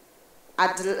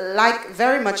 I'd like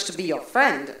very much to be your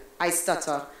friend, I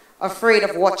stutter, afraid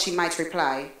of what she might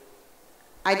reply.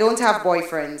 I don't have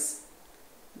boyfriends.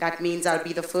 That means I'll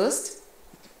be the first?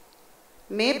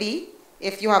 Maybe,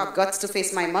 if you have guts to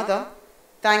face my mother.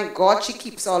 Thank God she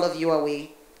keeps all of you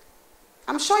away.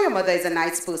 I'm sure your mother is a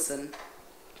nice person.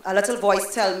 A little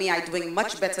voice tells me I'm doing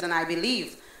much better than I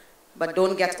believe, but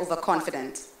don't get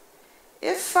overconfident.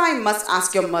 If I must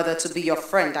ask your mother to be your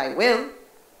friend, I will.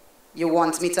 You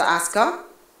want me to ask her?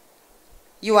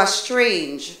 You are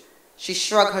strange. She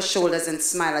shrugged her shoulders and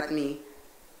smiled at me.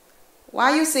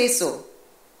 Why you say so?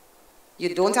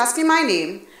 You don't ask me my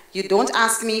name, you don't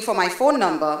ask me for my phone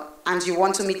number, and you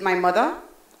want to meet my mother?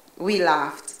 We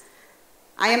laughed.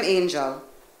 I am Angel.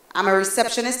 I'm a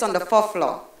receptionist on the 4th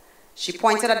floor. She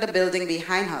pointed at the building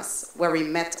behind us, where we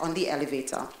met on the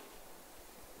elevator.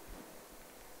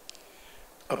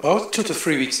 About 2 to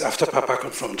 3 weeks after Papa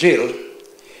come from jail,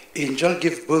 Angel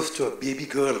gave birth to a baby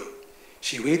girl.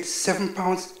 She weighed 7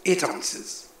 pounds, 8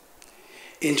 ounces.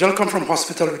 Angel come from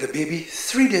hospital with the baby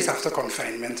 3 days after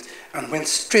confinement and went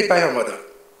straight by her mother.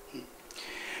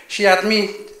 She had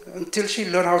me until she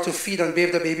learned how to feed and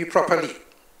bathe the baby properly.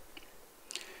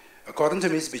 According to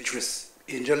Miss Beatrice,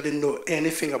 Angel didn't know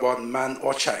anything about man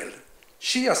or child.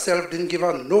 She herself didn't give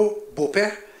her no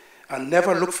bope and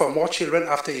never looked for more children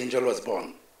after Angel was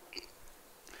born.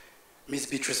 Miss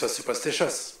Beatrice was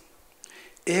superstitious.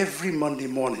 Every Monday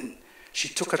morning, she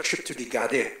took a trip to the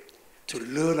garden to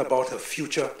learn about her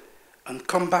future and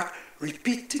come back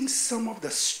repeating some of the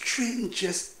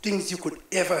strangest things you could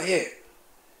ever hear.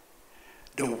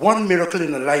 The one miracle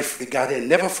in her life the garden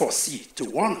never foresee to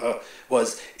warn her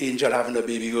was Angel having a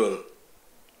baby girl.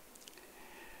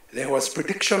 There was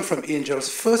prediction from Angel's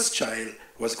first child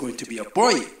was going to be a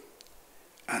boy,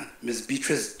 and Miss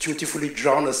Beatrice dutifully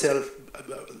drowned herself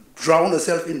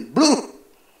in blue.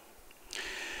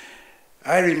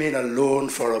 I remain alone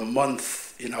for a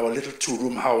month in our little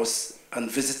two-room house and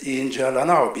visit Angel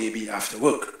and our baby after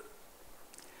work.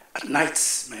 At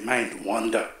nights, my mind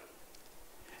wandered.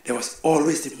 There was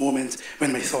always the moment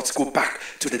when my thoughts go back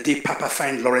to the day Papa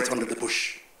found Lorette under the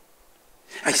bush.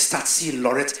 I start seeing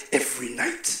Lorette every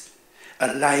night,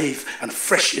 alive and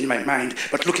fresh in my mind,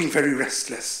 but looking very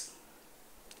restless.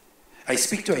 I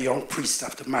speak to a young priest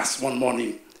after Mass one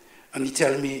morning, and he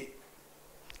tells me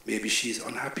maybe she's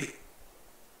unhappy.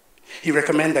 He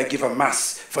recommends I give a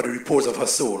Mass for the repose of her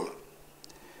soul.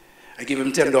 I give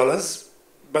him $10,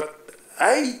 but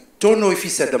I don't know if he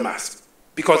said the Mass,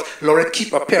 because Lorette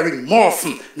keep appearing more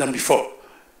often than before.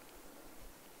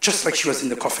 Just like she was in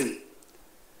the coffin.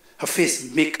 Her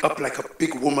face make up like a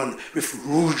big woman with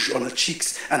rouge on her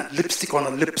cheeks and lipstick on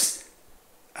her lips,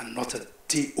 and not a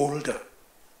day older.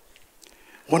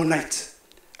 One night,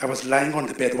 I was lying on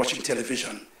the bed watching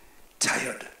television,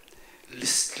 tired,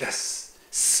 listless,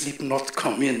 sleep not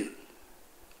come in.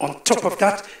 On top of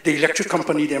that, the electric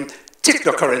company them take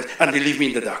the current and they leave me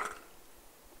in the dark.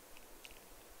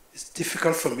 It's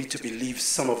difficult for me to believe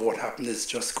some of what happened is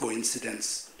just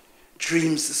coincidence.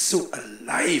 Dreams are so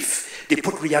alive, they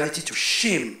put reality to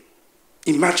shame.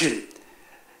 Imagine,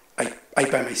 I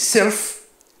by myself,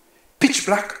 pitch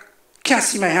black, can't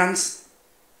see my hands,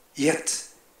 yet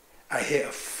I hear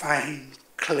a fine,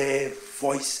 clear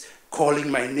voice calling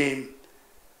my name.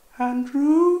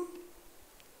 Andrew,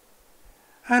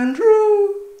 Andrew,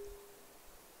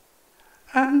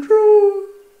 Andrew.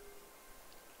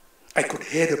 I could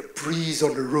hear the breeze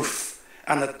on the roof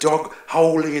and a dog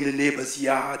howling in the neighbor's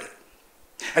yard.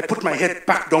 I put my head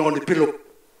back down on the pillow.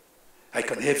 I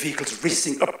can hear vehicles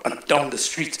racing up and down the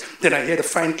street. Then I hear the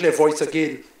fine, clear voice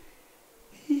again.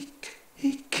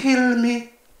 He killed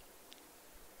me.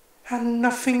 And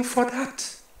nothing for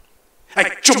that.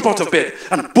 I jump out of bed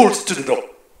and bolt to the door.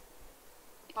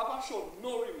 Papa showed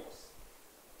no remorse.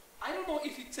 I don't know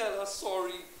if he tell her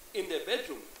sorry in their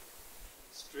bedroom.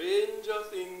 Stranger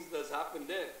things does happen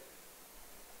there.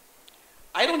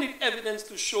 I don't need evidence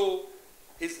to show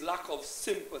his lack of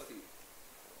sympathy.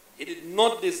 He did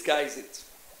not disguise it.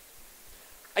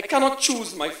 I cannot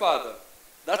choose my father.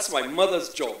 That's my mother's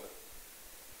job.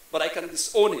 But I can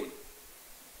disown him.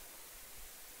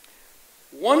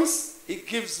 Once he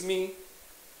gives me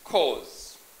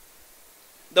cause,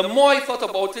 the more I thought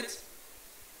about it,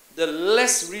 the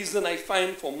less reason I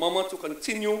find for Mama to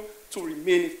continue to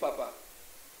remain with Papa.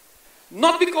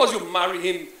 Not because you marry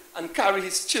him and carry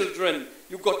his children,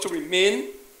 you got to remain.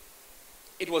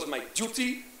 It was my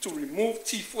duty to remove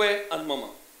Tifwe and Mama.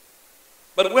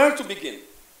 But where to begin?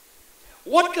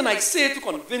 What can I say to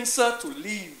convince her to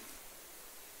leave?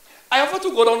 I offered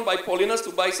to go down by Paulina's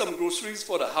to buy some groceries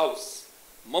for the house.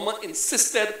 Mama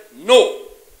insisted, no.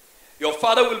 Your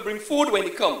father will bring food when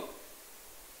he comes.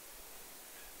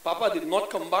 Papa did not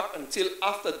come back until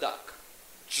after dark,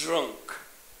 drunk.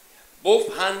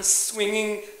 Both hands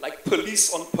swinging like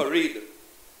police on parade.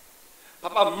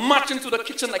 Papa marched into the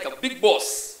kitchen like a big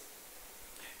boss.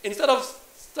 Instead of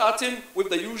starting with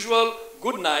the usual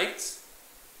good night,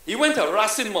 he went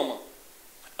harassing Mama.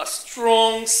 A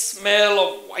strong smell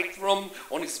of white rum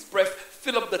on his breath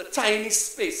filled up the tiny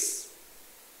space.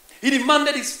 He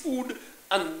demanded his food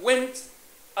and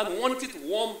wanted it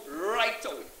warm right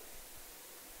away.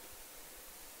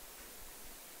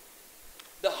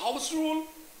 The house rule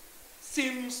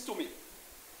seems to me: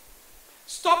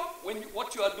 stop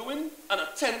what you are doing and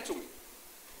attend to me.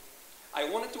 I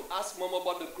wanted to ask Mama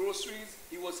about the groceries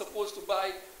he was supposed to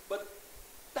buy, but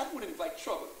that would invite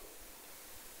trouble.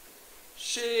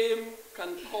 Shame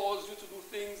can cause you to do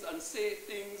things and say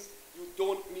things you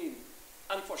don't mean.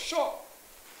 And for sure,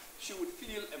 she would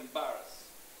feel embarrassed.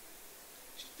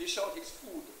 She dished out his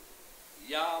food,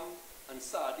 yam and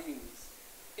sardines,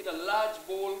 in a large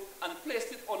bowl and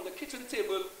placed it on the kitchen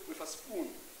table with a spoon.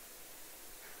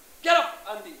 Get up,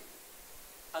 Andy,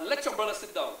 and let your brother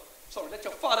sit down. Sorry, let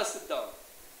your father sit down.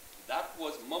 That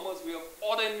was Mama's way of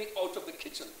ordering me out of the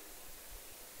kitchen.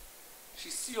 She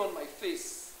see on my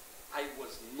face I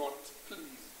was not pleased.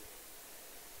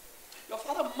 Your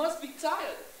father must be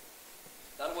tired.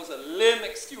 That was a lame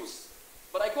excuse,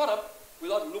 but I got up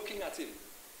without looking at him.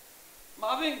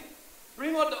 Marvin,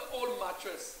 bring out the old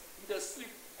mattress. He'd asleep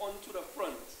onto the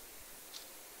front.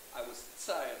 I was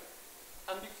tired,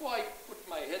 and before I put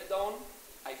my head down,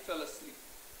 I fell asleep.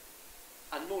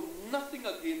 I know nothing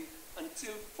again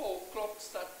until 4 o'clock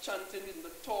start chanting in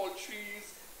the tall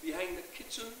trees behind the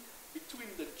kitchen, between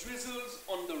the drizzles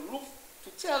on the roof, to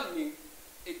tell me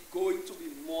it's going to be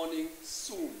morning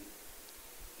soon.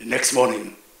 The next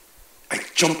morning, I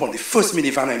jump on the first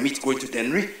minivan I meet going to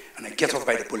Dennery, and I get off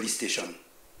by the police station.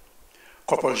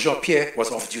 Corporal Jean-Pierre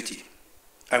was off duty.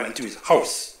 I went to his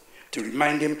house to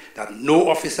remind him that no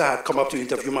officer had come up to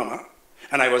interview Mama,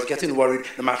 and I was getting worried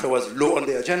the matter was low on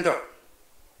the agenda.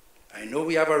 I know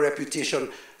we have a reputation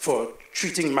for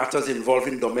treating matters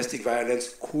involving domestic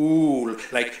violence cool,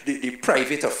 like the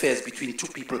private affairs between two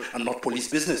people and not police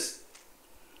business.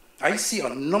 I see a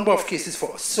number of cases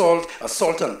for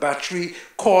assault and battery,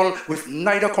 call with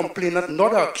neither complainant nor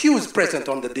the accused present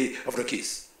on the day of the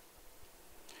case.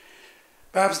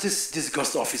 Perhaps this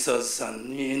disgusts officers,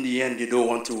 and in the end they don't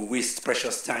want to waste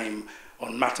precious time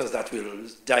on matters that will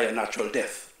die a natural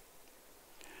death.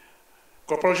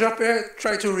 Corporal Japet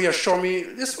tried to reassure me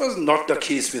this was not the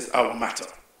case with our matter.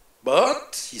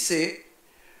 But, he said,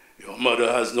 your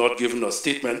mother has not given a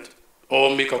statement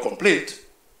or make a complaint.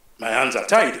 My hands are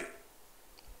tied.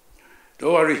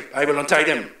 Don't worry, I will untie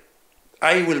them.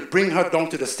 I will bring her down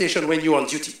to the station when you're on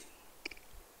duty.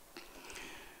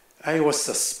 I was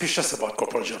suspicious about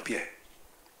Corporal Jean-Pierre.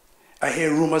 I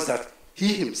hear rumors that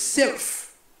he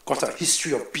himself got a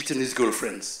history of beating his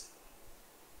girlfriends.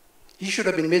 He should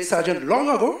have been made sergeant long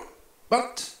ago,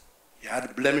 but he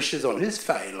had blemishes on his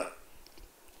file.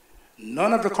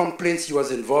 None of the complaints he was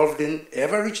involved in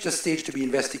ever reached the stage to be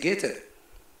investigated.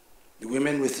 The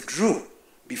women withdrew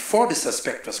before the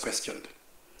suspect was questioned.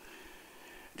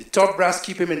 The top brass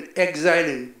keep him in exile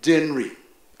in Dennery,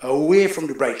 away from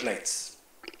the bright lights.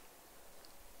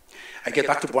 I get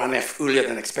back to Boisneuf earlier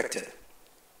than expected.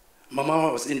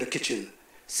 Mama was in the kitchen,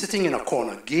 sitting in a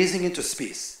corner, gazing into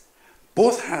space,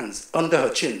 both hands under her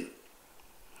chin.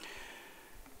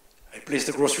 I placed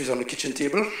the groceries on the kitchen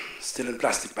table, still in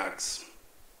plastic bags.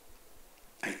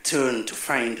 I turned to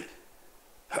find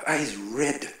her eyes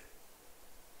red.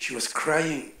 She was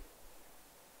crying.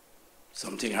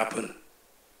 Something happened.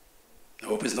 I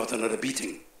hope it's not another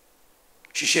beating.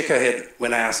 She shook her head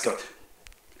when I asked her.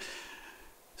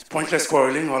 It's pointless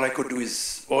quarreling. All I could do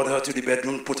is order her to the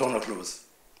bedroom, put on her clothes.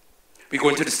 We go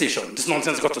into the station. This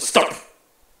nonsense got to stop.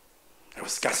 I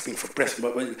was gasping for breath,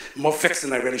 more vexed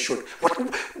than I really should.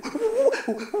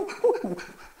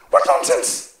 What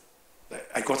nonsense?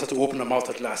 I got her to open her mouth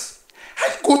at last.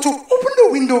 I go to open the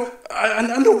window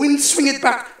and the wind swing it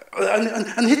back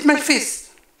and hit my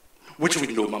face. Which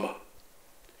window, Mama?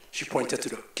 She pointed to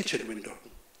the kitchen window.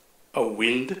 A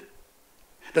wind?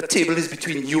 The table is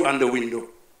between you and the window.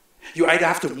 You either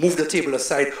have to move the table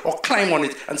aside or climb on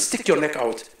it and stick your neck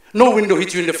out. No window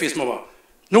hit you in the face, Mama.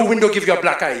 No window give you a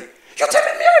black eye. You're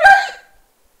telling me I lie?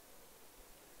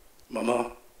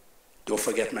 Mama, don't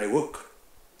forget my work.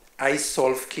 I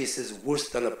solve cases worse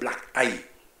than a black eye.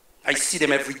 I see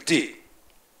them every day.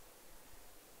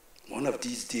 One of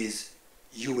these days,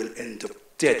 you will end up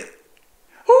dead.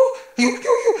 Oh, you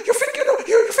think you know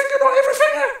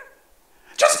everything?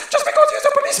 Just because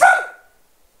you're a policeman?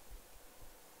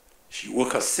 She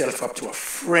woke herself up to a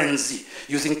frenzy,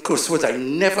 using curse words I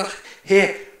never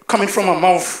hear coming from her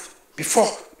mouth before.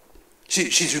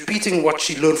 She's repeating what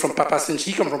she learned from Papa since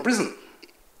she came from prison.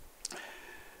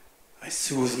 I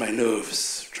soothed my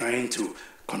nerves, trying to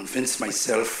convince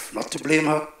myself not to blame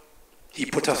her. He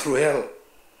put her through hell.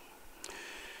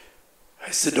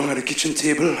 I sit down at the kitchen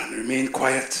table and remain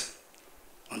quiet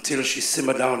until she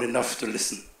simmered down enough to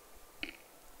listen.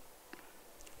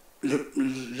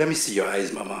 Let me see your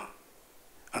eyes, Mama.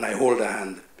 And I hold her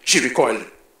hand. She recoiled.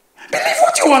 Believe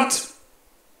what you want.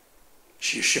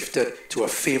 She shifted to her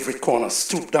favorite corner,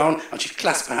 stooped down, and she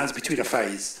clasped her hands between her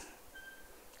thighs.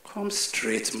 Come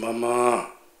straight,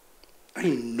 Mama. I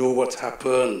know what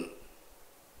happened.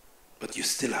 But you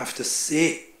still have to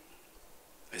say.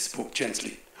 I spoke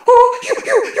gently. Oh, you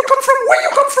come from where you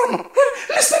come from.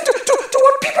 Listen to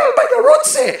what people by the road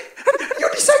say. And you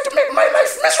decide to make my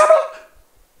life miserable.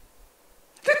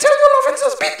 They tell you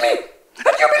Lovinses beat me.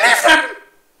 And you believe them.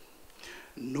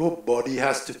 Nobody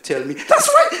has to tell me. That's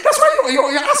why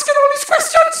you're asking all these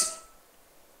questions.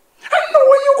 I know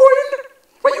where you're going.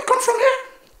 Where you come from here.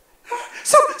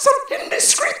 Some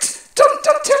indiscreet don't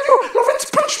tell you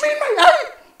Lovins punched me in my eye.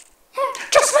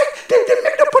 Just like they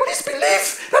make the police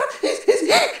believe that it's he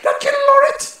that killed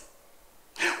Lorette.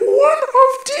 One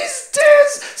of these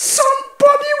days,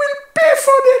 somebody will pay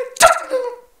for the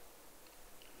tongue.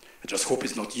 I just hope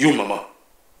it's not you, Mama.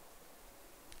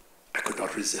 I could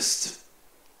not resist.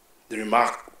 The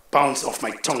remark bounced off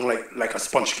my tongue like a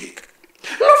sponge cake.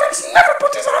 Lovins never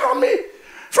put his hand on me.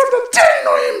 From the day I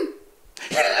know him,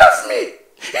 he loved me.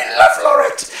 He loved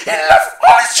Lorette. He loved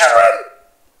all his children.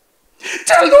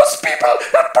 Tell those people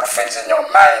that put things in your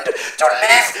mind to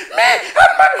leave me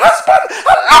and my husband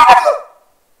alone.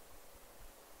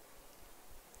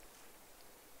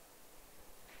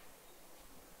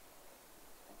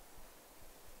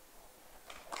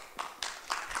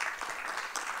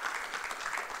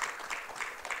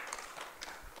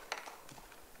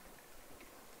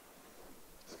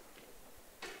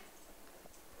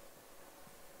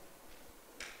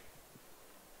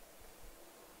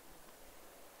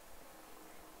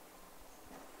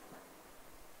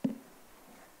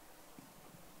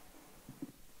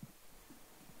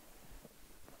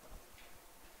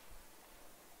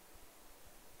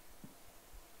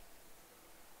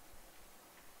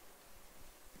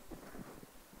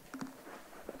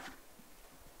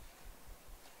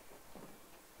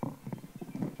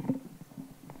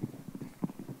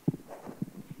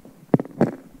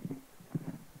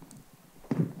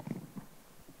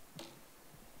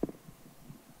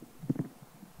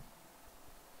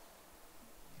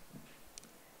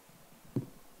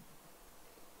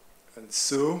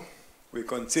 So, we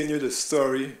continue the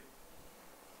story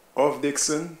of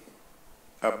Dixon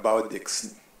about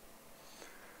Dixon.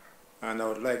 And I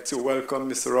would like to welcome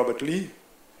Mr. Robert Lee.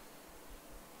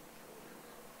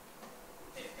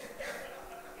 A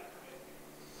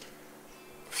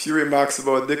few remarks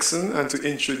about Dixon and to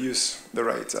introduce the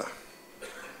writer.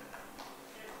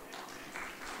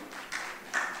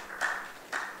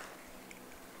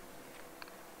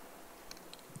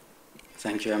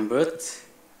 Thank you, Ambert.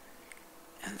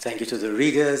 And thank you to the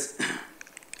readers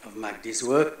of Magdi's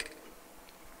work.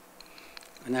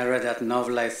 When I read that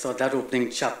novel, I thought that opening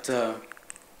chapter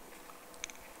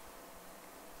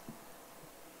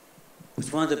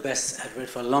was one of the best I've read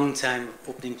for a long time,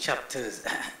 opening chapters.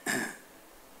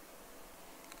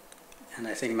 And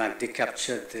I think Magdi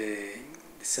captured the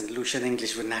St. Lucian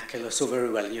English vernacular so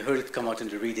very well, and you heard it come out in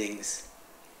the readings.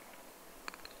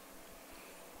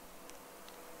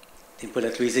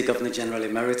 Imperatrice, Governor General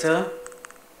Emerita.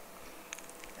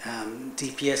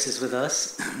 DPS is with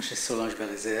us, which is Solange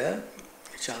Belizaire,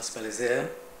 Charles Belizaire.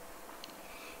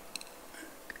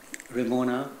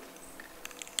 Ramona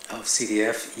of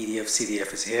CDF, EDF,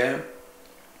 CDF is here.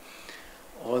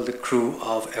 All the crew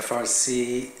of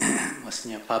FRC,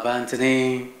 Monsignor Paba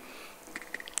Anthony,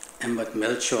 Embert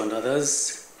Melcho and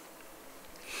others.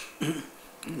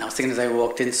 Now, thinking as I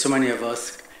walked in, so many of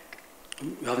us,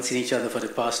 we haven't seen each other for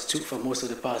most of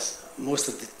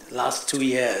the last 2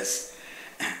 years.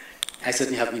 I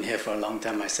certainly have been here for a long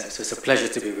time myself, so it's a pleasure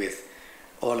to be with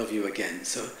all of you again.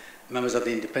 So, members of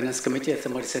the Independence Committee, as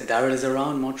somebody said, Daryl is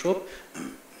around, Montrop.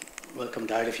 Welcome,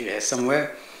 Daryl, if you're here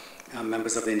somewhere.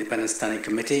 Members of the Independence Standing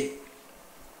Committee.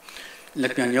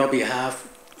 Let me, on your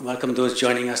behalf, welcome those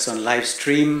joining us on live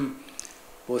stream,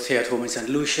 both here at home in St.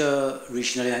 Lucia,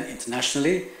 regionally and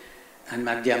internationally. And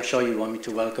Magdi, I'm sure you want me to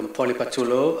welcome Polly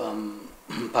Patullo,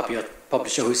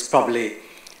 publisher who is probably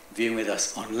viewing with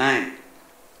us online.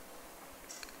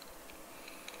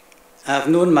 I've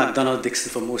known MacDonald Dixon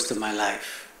for most of my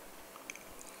life.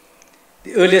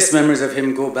 The earliest memories of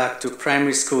him go back to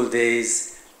primary school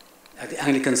days at the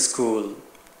Anglican school,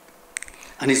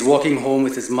 and he's walking home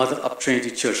with his mother up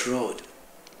Trinity Church Road.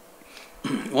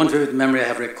 One vivid memory I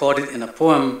have recorded in a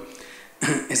poem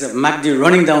is of Magdi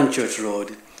running down Church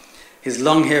Road, his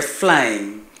long hair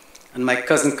flying, and my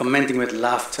cousin commenting with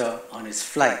laughter on his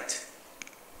flight.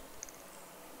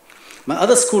 My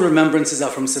other school remembrances are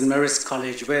from St. Mary's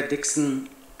College, where Dixon,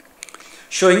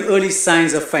 showing early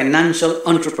signs of financial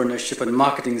entrepreneurship and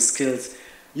marketing skills,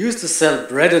 used to sell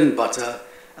bread and butter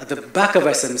at the back of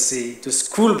SMC to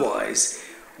schoolboys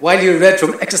while he read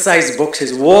from exercise books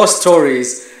his war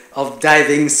stories of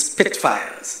diving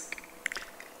Spitfires.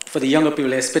 For the younger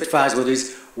people here, Spitfires were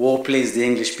these war planes the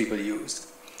English people used.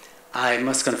 I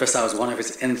must confess I was one of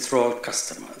his enthralled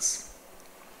customers.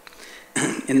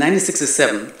 In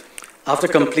 1967, after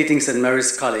completing St.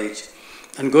 Mary's College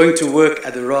and going to work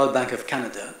at the Royal Bank of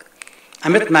Canada, I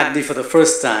met Magdi for the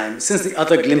first time, since the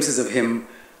other glimpses of him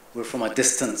were from a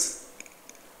distance.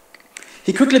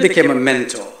 He quickly became a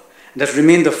mentor and has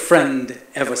remained a friend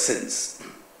ever since.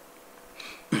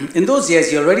 In those years,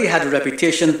 he already had a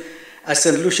reputation as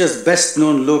St. Lucia's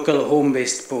best-known local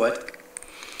home-based poet,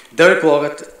 Derek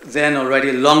Walcott, then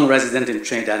already long resident in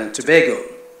Trinidad and Tobago.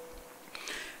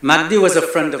 Magdi was a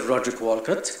friend of Roderick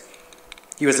Walcott.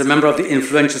 He was a member of the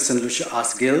influential St. Lucia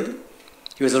Arts Guild.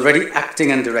 He was already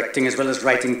acting and directing as well as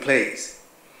writing plays.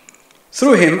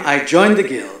 Through him, I joined the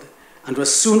guild and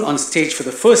was soon on stage for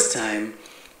the first time,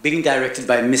 being directed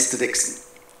by Mr. Dixon.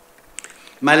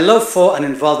 My love for and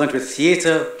involvement with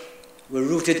theatre were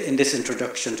rooted in this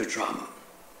introduction to drama.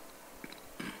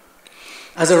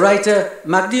 As a writer,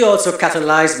 Magdi also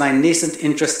catalyzed my nascent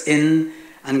interest in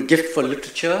and gift for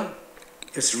literature,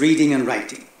 its reading and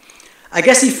writing. I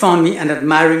guess he found me an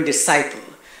admiring disciple,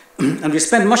 and we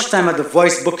spent much time at the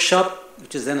Voice Bookshop,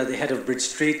 which is then at the head of Bridge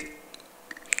Street,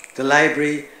 the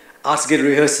library, Arts Guild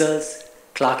rehearsals,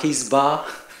 Clarkie's Bar,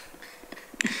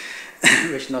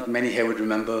 which not many here would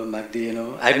remember, Magdi, you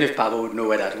know. I don't know if Pablo would know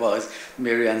where that was,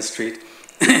 Mary Ann Street,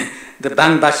 the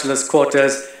bank bachelor's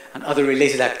quarters, and other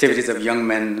related activities of young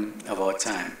men of our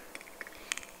time.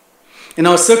 In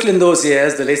our circle in those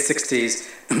years, the late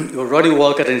 60s, were Roddy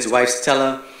Walcott and his wife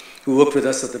Stella, who worked with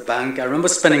us at the bank. I remember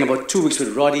spending about 2 weeks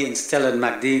with Roddy and Stella and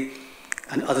Magdi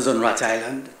and others on Rat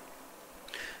Island.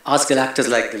 Arts Guild actors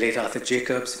like the late Arthur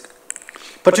Jacobs.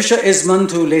 Patricia Ismond,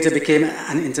 who later became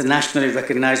an internationally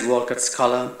recognized Walcott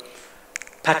scholar.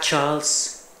 Pat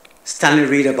Charles, Stanley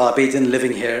Reed, a Barbadian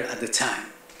living here at the time.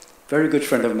 Very good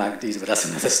friend of Magdi's, but that's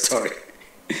another story.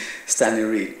 Stanley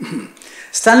Reed.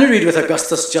 Stanley Reed with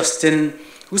Augustus Justin,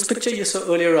 whose picture you saw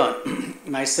earlier on.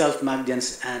 Myself, Magdi,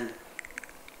 and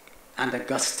and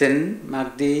Augustine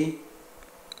Magdi.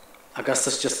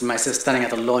 Augustus just myself standing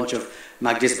at the launch of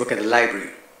Magdi's book at the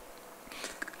library.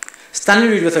 Stanley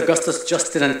Reed with Augustus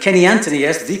Justin and Kenny Anthony,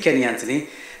 yes, the Kenny Anthony,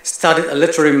 started a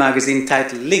literary magazine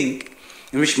titled Link,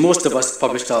 in which most of us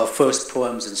published our first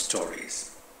poems and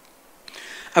stories.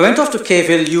 I went off to Cave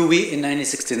Hill, UWI in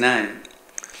 1969,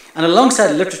 and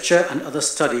alongside literature and other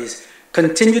studies,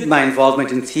 continued my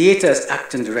involvement in theatre as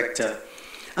acting director,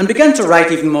 and began to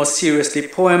write even more seriously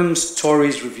poems,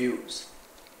 stories, reviews.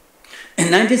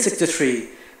 In 1963,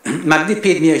 Magdi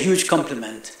paid me a huge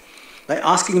compliment by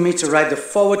asking me to write the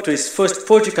foreword to his first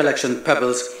poetry collection,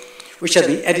 Pebbles, which had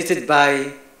been edited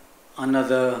by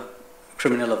another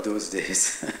criminal of those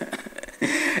days.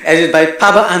 Edited by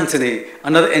Paba Anthony,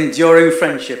 another enduring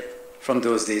friendship from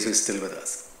those days who's still with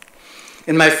us.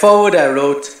 In my foreword, I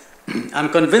wrote, I'm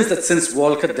convinced that since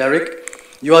Walcott Derrick,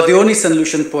 you are the only St.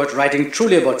 Lucian poet writing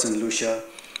truly about St. Lucia,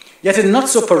 yet in not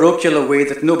so parochial a way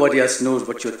that nobody else knows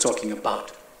what you're talking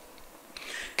about.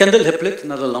 Kendall Hiplet,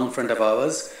 another long friend of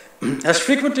ours, has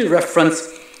frequently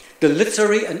referenced the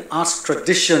literary and arts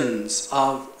traditions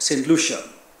of St. Lucia.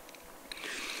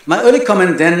 My early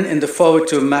comment then in the foreword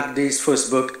to Magdi's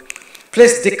first book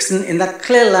placed Dixon in that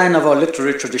clear line of our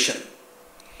literary tradition.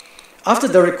 After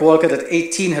Derrick Walcott at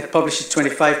 18 had published his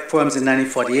 25 poems in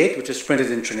 1948, which was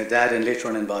printed in Trinidad and later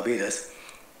on in Barbados,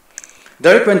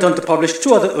 Derrick went on to publish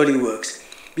two other early works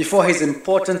before his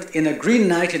important In a Green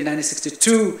Night in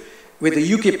 1962 with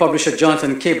the UK publisher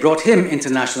Jonathan Kay brought him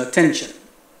international attention.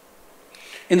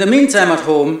 In the meantime at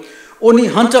home, only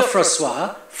Hunter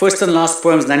Francois, First and Last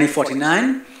Poems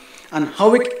 1949, and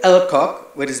Howick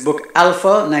Elcock, with his book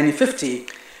Alpha 1950,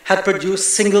 had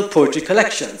produced single poetry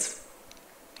collections.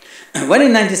 When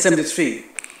in 1973,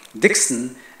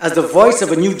 Dixon, as the voice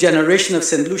of a new generation of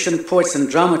St. Lucian poets and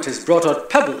dramatists, brought out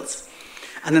Pebbles,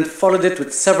 and then followed it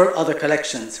with several other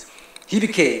collections, he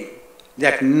became the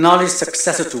acknowledged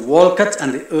successor to Walcott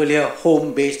and the earlier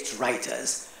home-based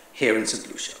writers here in St.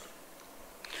 Lucia.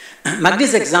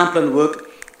 Magdi's example and work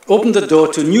opened the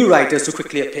door to new writers who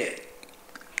quickly appeared.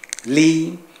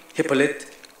 Lee, Hippolyte,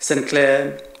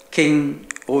 Sinclair, King,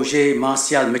 Auger,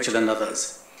 Martial, Mitchell, and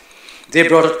others. They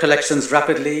brought out collections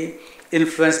rapidly,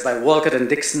 influenced by Walcott and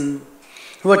Dixon,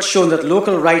 who had shown that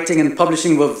local writing and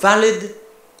publishing were valid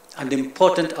and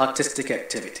important artistic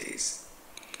activities.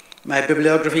 My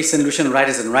bibliography, St. Lucian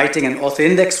Writers and Writing, and Author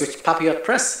Index, which Papillot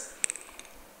Press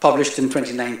published in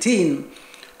 2019,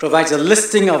 provides a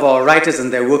listing of our writers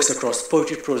and their works across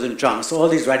poetry, prose, and drama. So all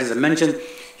these writers I mentioned,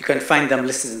 you can find them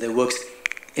listed in their works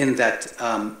in that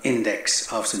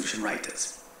index of St. Lucian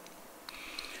writers.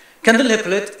 Kendall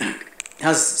Hippolyte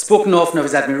has spoken often of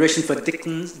his admiration for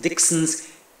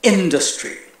Dixon's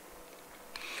industry.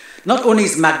 Not only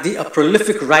is Magdi a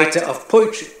prolific writer of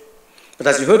poetry, but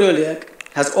as you heard earlier,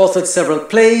 has authored several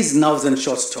plays, novels, and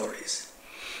short stories.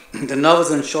 The novels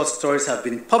and short stories have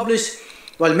been published,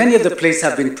 while many of the plays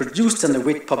have been produced and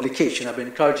await publication. I've been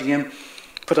encouraging him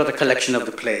to put out a collection of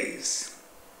the plays.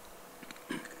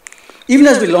 Even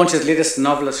as we launch his latest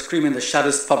novel, A Scream in the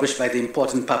Shadows, published by the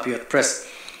important Papillot Press,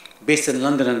 based in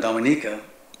London and Dominica,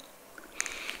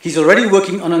 he's already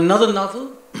working on another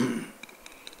novel,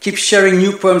 keeps sharing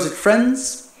new poems with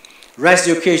friends, writes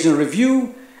the occasional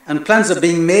review, and plans are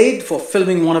being made for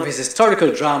filming one of his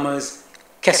historical dramas,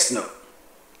 Kesno.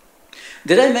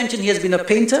 Did I mention he has been a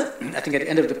painter? I think at the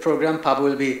end of the program, Pablo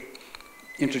will be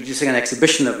introducing an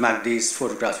exhibition of Magdi's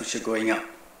photographs which are going up.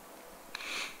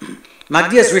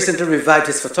 Magdi has recently revived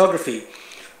his photography,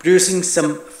 producing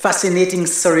some fascinating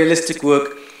surrealistic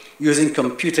work using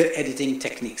computer editing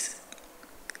techniques.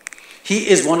 He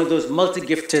is one of those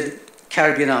multi-gifted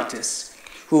Caribbean artists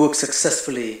who work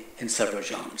successfully in several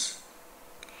genres.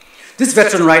 This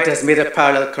veteran writer has made a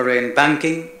parallel career in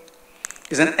banking,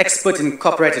 is an expert in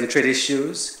copyright and trade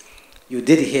issues. You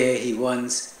did hear he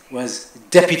once was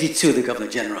deputy to the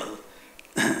Governor General.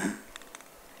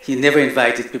 He never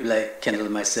invited people like Kendall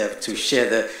and myself to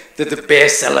share the bear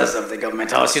cellars of the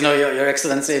government house. You know, Your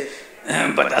Excellency,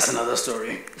 but that's another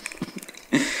story.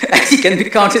 And he can be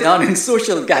counted on in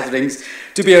social gatherings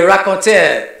to be a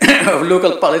raconteur of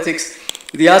local politics,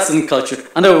 the arts and culture,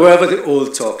 and wherever the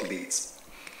old talk leads.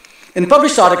 In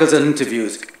published articles and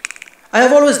interviews, I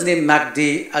have always named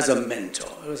Magdi as a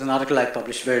mentor. It was an article I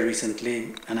published very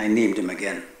recently, and I named him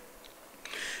again.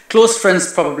 Close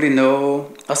friends probably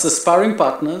know us as sparring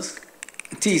partners,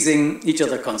 teasing each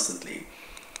other constantly.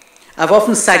 I've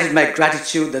often cited my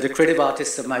gratitude that the creative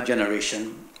artists of my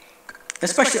generation,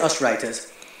 especially us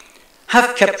writers,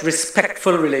 have kept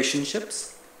respectful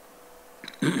relationships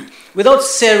without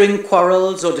searing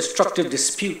quarrels or destructive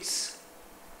disputes.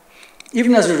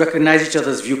 Even as we recognize each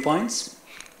other's viewpoints,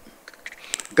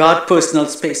 guard personal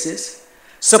spaces,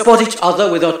 support each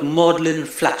other without maudlin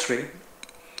flattery.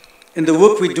 In the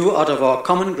work we do out of our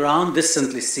common ground,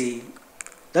 distantly see,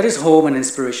 that is home and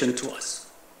inspiration to us.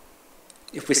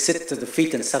 If we sit at the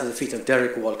feet and sat at the feet of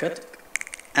Derek Walcott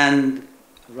and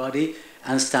Roddy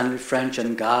and Stanley French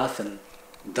and Garth and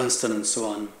Dunstan and so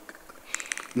on,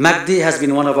 Magdi has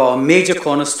been one of our major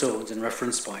cornerstones and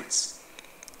reference points.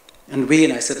 And we,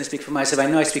 and I certainly speak for myself, I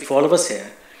know I speak for all of us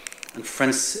here, and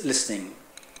friends listening,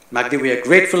 Magdi, we are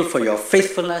grateful for your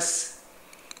faithfulness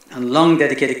and long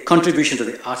dedicated contribution to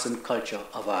the arts and culture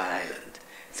of our island.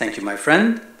 Thank you, my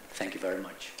friend. Thank you very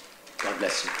much. God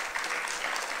bless you.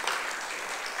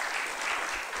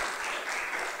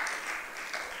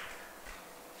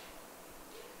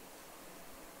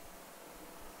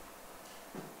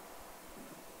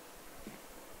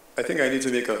 I think I need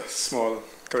to make a small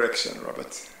correction,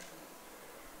 Robert.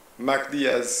 Magdi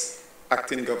as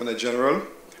acting Governor General,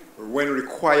 when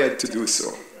required to do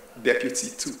so. Deputy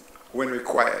too, when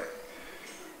required.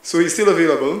 So he's still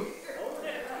available.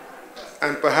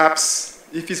 And perhaps,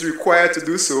 if he's required to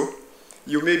do so,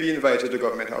 you may be invited to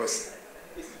Government House.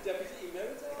 Is the Deputy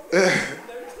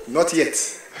Emeritus? Not yet.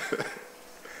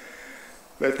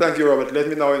 But thank you, Robert. Let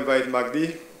me now invite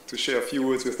Magdi to share a few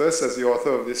words with us as the author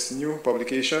of this new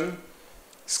publication,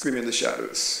 Scream in the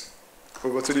Shadows.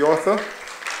 Over to the author.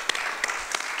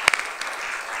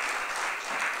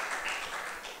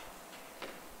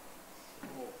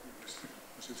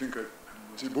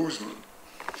 Was it Boozman?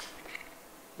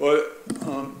 Well,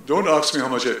 don't ask me how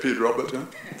much I paid Robert,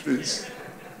 please.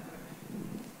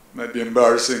 Might be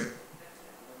embarrassing.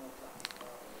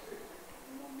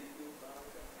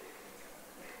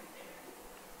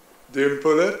 Dame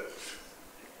Paulette,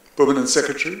 Permanent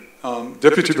Secretary,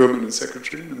 Deputy Permanent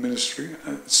Secretary in the Ministry.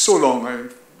 So long, I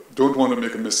don't want to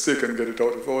make a mistake and get it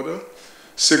out of order.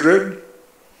 Sigrid,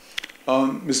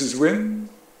 Mrs. Wynne,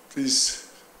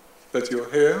 please that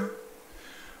you're here.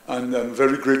 And I'm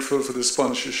very grateful for the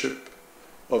sponsorship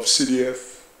of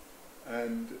CDF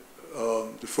and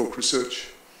the Folk Research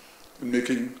in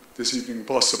making this evening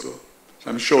possible.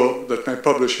 I'm sure that my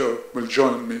publisher will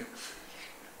join me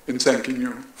in thanking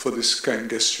you for this kind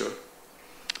gesture.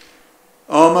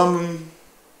 I'm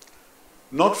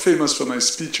not famous for my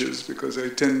speeches because I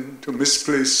tend to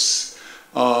misplace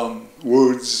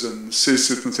words and say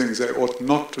certain things I ought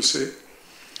not to say.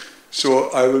 So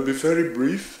I will be very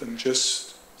brief and just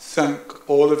thank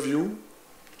all of you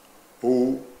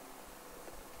who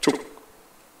took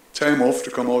time off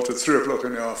to come out at 3 o'clock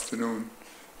in the afternoon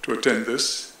to attend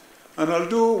this. And I'll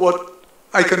do what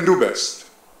I can do best,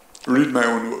 read my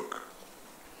own work.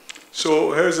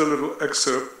 So here's a little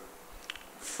excerpt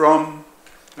from,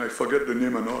 I forget the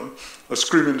name and all, A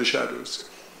Scream in the Shadows.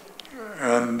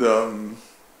 And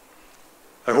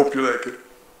I hope you like it.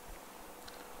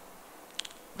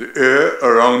 The air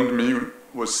around me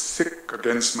was thick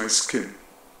against my skin.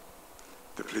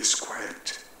 The place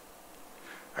quiet.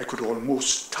 I could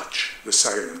almost touch the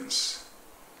silence.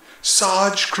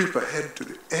 Sarge crept ahead to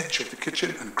the edge of the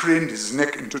kitchen and craned his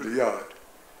neck into the yard.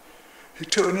 He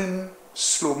turned in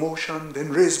slow motion, then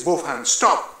raised both hands.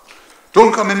 Stop!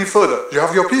 Don't come any further. You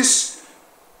have your piece?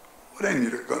 What I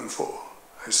need a gun for,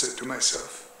 I said to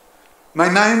myself. My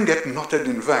 9 get knotted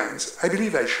in vines. I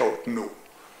believe I shout no.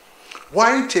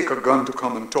 Why take a gun to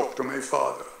come and talk to my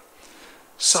father?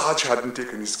 Sarge hadn't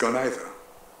taken his gun either.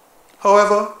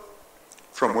 However,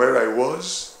 from where I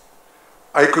was,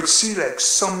 I could see like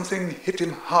something hit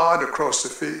him hard across the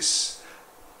face.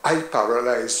 I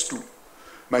paralyzed too.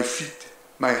 My feet,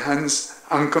 my hands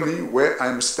anchor me where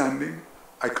I'm standing.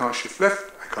 I can't shift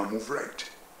left, I can't move right.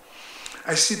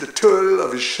 I see the twirl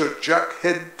of his shirt jack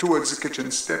head towards the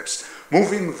kitchen steps,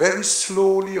 moving very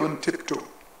slowly on tiptoe,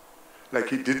 like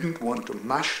he didn't want to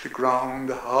mash the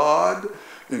ground hard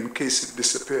in case it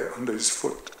disappeared under his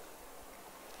foot.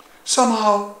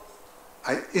 Somehow,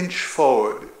 I inched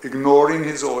forward, ignoring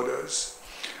his orders.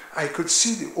 I could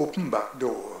see the open back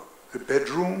door, the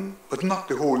bedroom, but not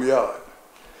the whole yard.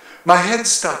 My head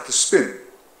started to spin.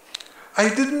 I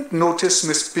didn't notice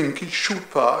Miss Pinky shoot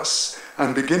past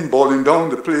and begin bawling down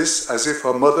the place as if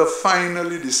her mother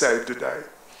finally decided to die.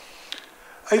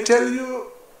 I tell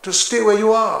you to stay where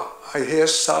you are, I hear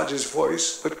Sarge's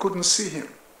voice, but couldn't see him.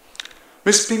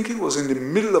 Miss Pinky was in the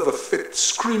middle of a fit,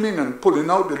 screaming and pulling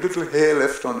out the little hair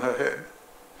left on her head.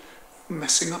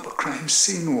 Messing up a crime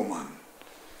scene, woman.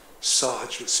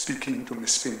 Sarge was speaking to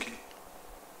Miss Pinky.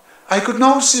 I could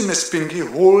now see Miss Pinky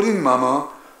holding Mama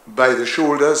by the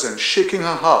shoulders and shaking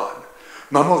her hard.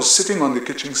 Mama was sitting on the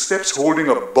kitchen steps, holding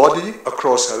a body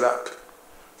across her lap.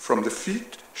 From the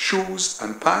feet, shoes,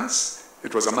 and pants,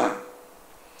 it was a man.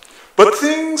 But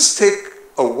things take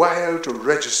a while to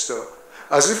register,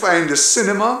 as if I in the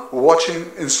cinema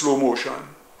watching in slow motion.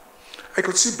 I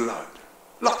could see blood,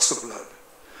 lots of blood.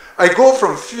 I go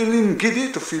from feeling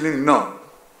giddy to feeling numb.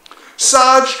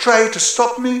 Sarge tried to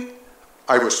stop me.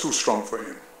 I was too strong for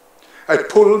him. I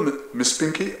pulled Miss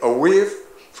Pinky away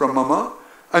from Mama,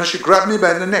 and she grabbed me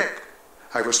by the neck.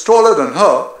 I was taller than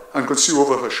her and could see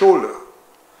over her shoulder.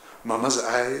 Mama's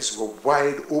eyes were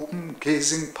wide open,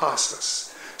 gazing past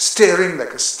us, staring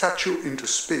like a statue into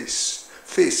space,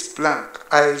 face blank,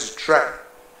 eyes dry.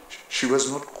 She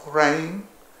was not crying,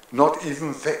 not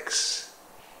even vexed.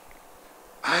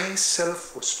 I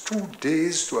self was too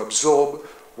dazed to absorb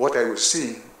what I was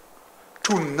seeing,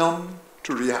 too numb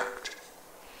to react.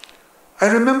 I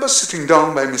remember sitting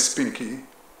down by Miss Pinky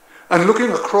and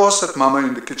looking across at Mama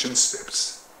in the kitchen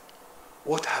steps.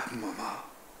 What happened, Mama?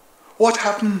 What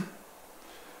happened?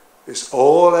 Is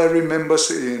all I remember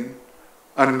saying,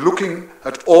 and looking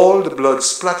at all the blood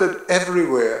splattered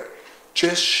everywhere,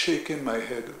 just shaking my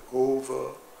head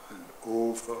over and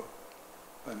over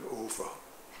and over.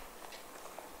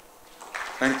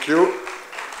 Thank you.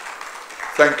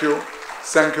 Thank you.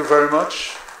 Thank you very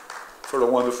much for a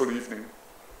wonderful evening.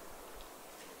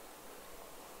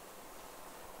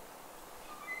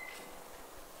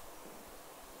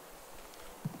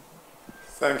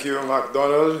 Thank you,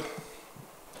 MacDonald.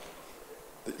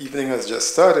 The evening has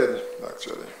just started,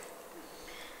 actually.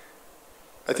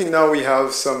 I think now we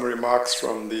have some remarks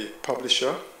from the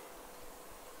publisher,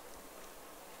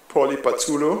 Paulie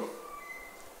Patullo.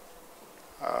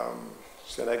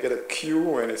 Can I get a cue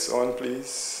when it's on,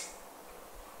 please?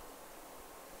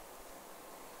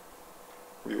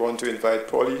 We want to invite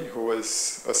Paulie, who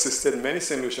has assisted many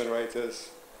St. Lucian writers,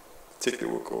 to take the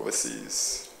work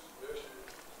overseas.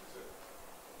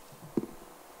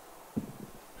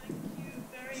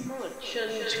 Much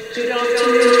and good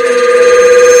afternoon to everyone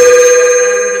and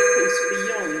of course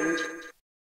beyond.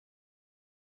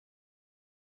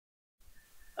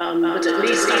 But at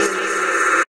least I'm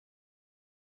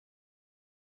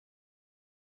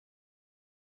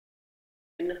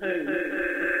home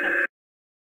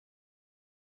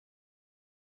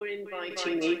for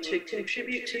inviting me to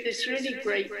contribute to this really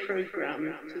great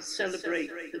program to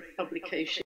celebrate the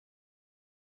publication.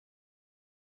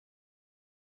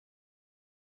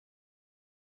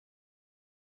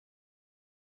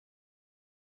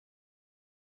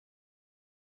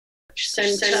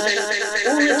 Centre,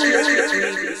 all the terrific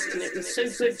readers, and it was so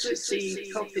good to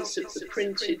see copies of the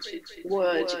printed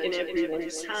word in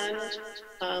everyone's hand.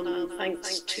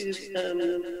 Thanks to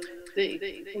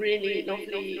the really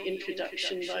lovely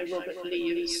introduction by Robert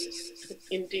Lee, who's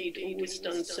indeed always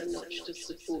done so much to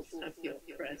support Aviot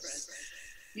Press.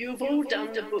 You've all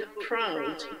done the book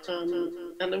proud,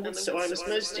 and also I was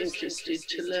most interested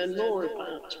to learn more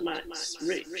about Mac's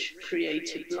rich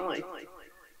creative life.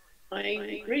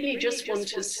 I really just want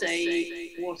to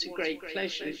say what a great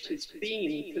pleasure it has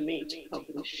been for me to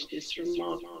publish this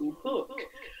remarkable book,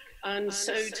 and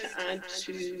so to add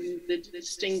to the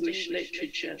distinguished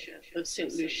literature of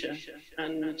St. Lucia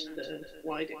and the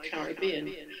wider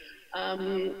Caribbean.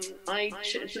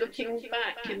 Looking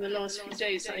back in the last few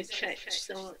days, I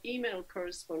checked our email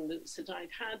correspondence that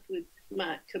I'd had with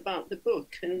Mac about the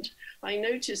book, and I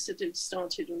noticed that it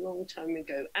started a long time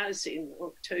ago, as in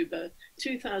October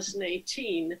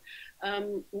 2018,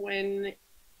 when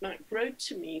Mac wrote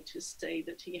to me to say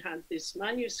that he had this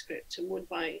manuscript and would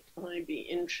I be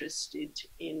interested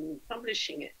in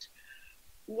publishing it.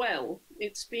 Well,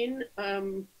 it's been a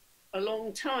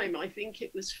long time. I think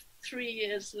it was 3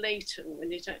 years later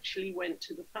when it actually went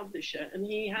to the publisher, and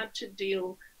he had to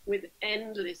deal with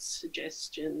endless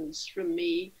suggestions from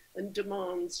me and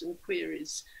demands and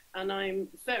queries, and I'm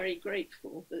very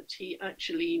grateful that he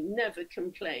actually never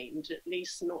complained, at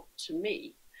least not to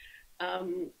me.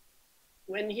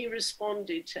 When he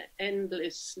responded to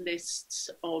endless lists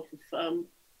of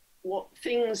what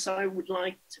things I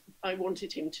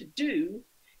wanted him to do,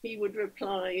 he would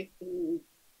reply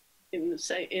in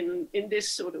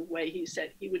this sort of way.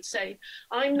 He would say,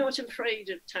 "I'm not afraid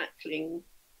of tackling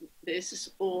this,"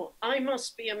 or "I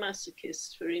must be a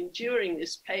masochist for enduring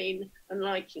this pain and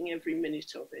liking every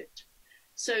minute of it."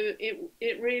 So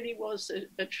it really was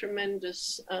a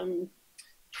tremendous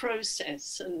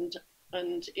process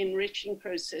and enriching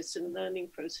process and learning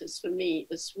process for me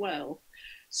as well.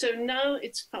 So now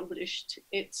it's published.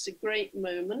 It's a great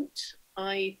moment.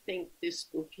 I think this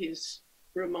book is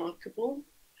remarkable.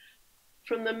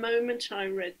 From the moment I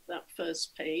read that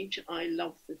first page, I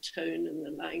loved the tone and the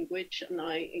language, and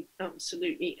I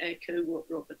absolutely echo what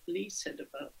Robert Lee said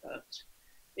about that.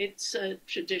 It's a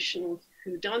traditional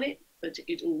whodunit, but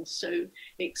it also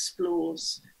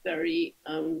explores very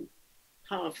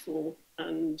powerful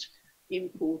and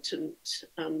important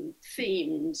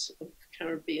themes of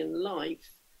Caribbean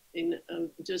life in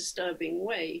a disturbing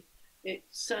way.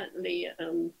 It's certainly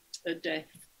a death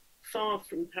far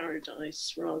from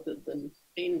paradise rather than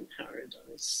in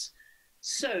paradise.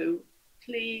 So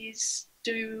please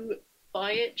do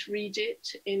buy it, read it,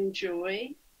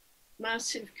 enjoy.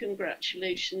 Massive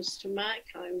congratulations to Mac.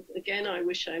 Again, I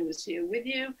wish I was here with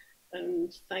you,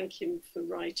 and thank him for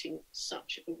writing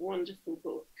such a wonderful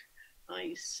book.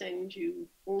 I send you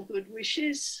all good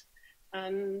wishes,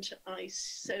 and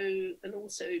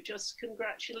also just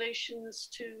congratulations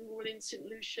to all in St.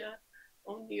 Lucia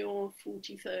on your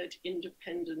 43rd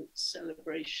independence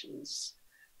celebrations.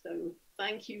 So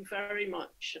thank you very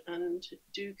much, and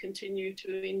do continue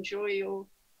to enjoy your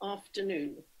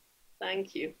afternoon.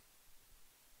 Thank you.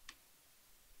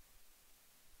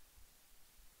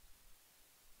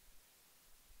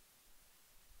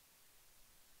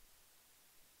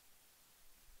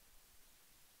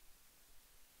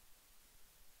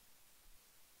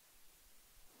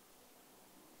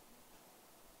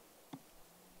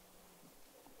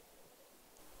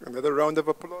 Another round of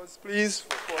applause, please,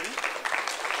 for Polly.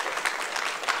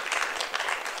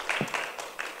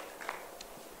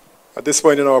 At this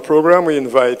point in our program, we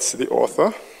invite the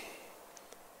author,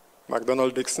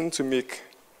 MacDonald Dixon, to make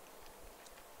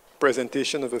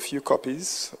presentation of a few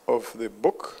copies of the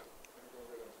book.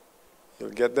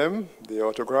 You'll get them, they're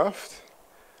autographed.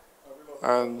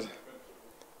 And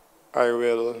I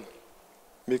will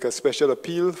make a special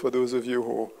appeal for those of you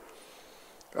who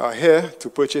are here to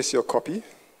purchase your copy.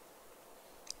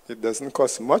 It doesn't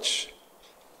cost much.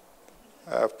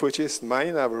 I've purchased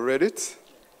mine, I've read it,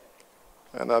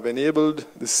 and I've enabled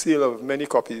the sale of many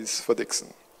copies for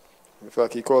Dixon. In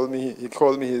fact, he called me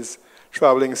his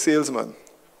traveling salesman.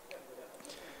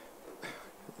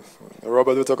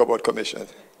 Robert will talk about commission.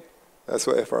 That's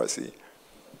for FRC.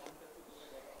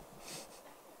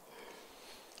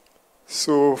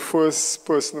 So first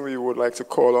person we would like to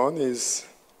call on is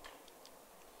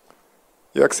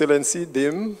Your Excellency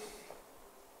Dame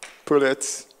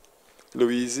Paulette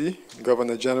Louise,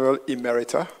 Governor General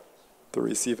Emerita, to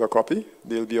receive a copy.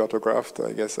 They'll be autographed,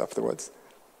 I guess, afterwards.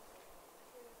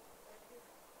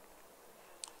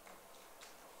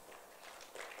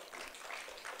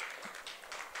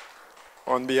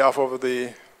 On behalf of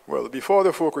before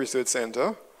the Folk Research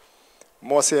Center,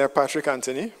 Monsieur Patrick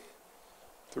Anthony,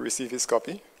 to receive his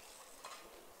copy.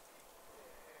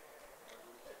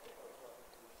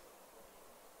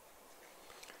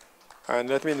 And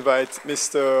let me invite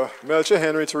Mr. Melcher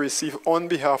Henry to receive on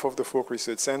behalf of the Folk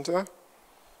Research Center.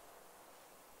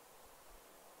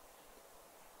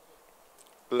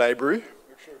 Library.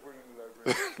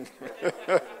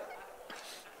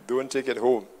 Don't take it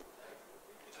home.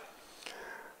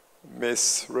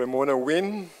 Miss Ramona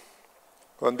Wynn,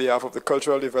 on behalf of the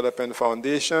Cultural Development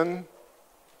Foundation.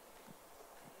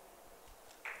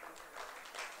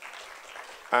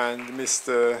 And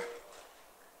Mr.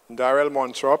 Darrell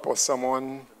Montrop, or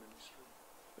someone,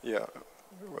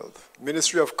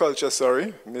 Ministry of Culture,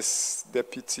 sorry, Miss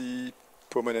Deputy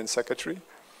Permanent Secretary.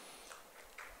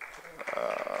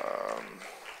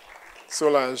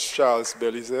 Solange Charles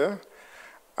Belizer,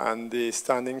 and the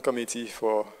Standing Committee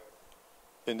for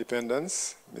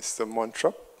Independence, Mr.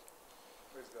 Montrop.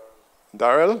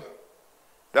 Darrell?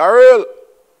 Darrell!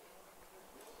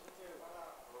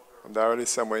 Darrell is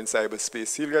somewhere in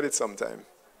cyberspace. He'll get it sometime.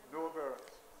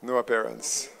 No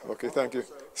appearance. Okay, thank you.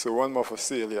 So one more for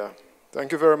sale, yeah.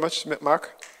 Thank you very much,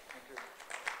 Mark.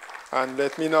 And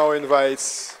let me now invite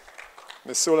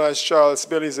Ms. Solange Charles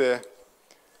Belizer,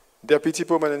 Deputy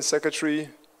Permanent Secretary,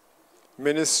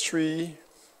 Ministry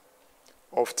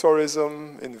of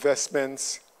Tourism,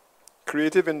 Investments,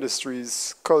 Creative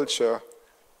Industries, Culture,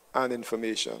 and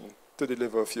Information, to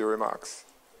deliver a few remarks.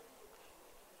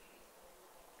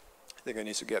 I think I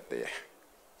need to get there.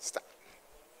 Stop.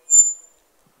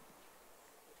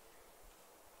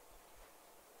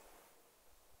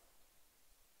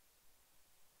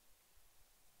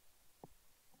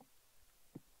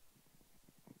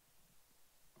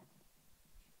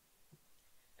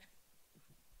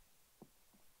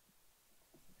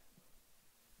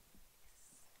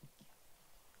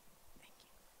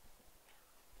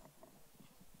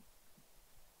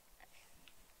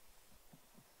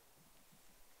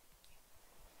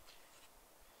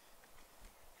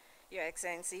 Your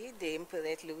Excellency, Dame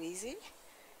Paulette Louise,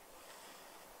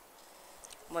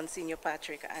 Monsignor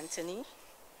Patrick Anthony,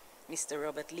 Mr.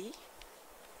 Robert Lee,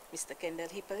 Mr. Kendall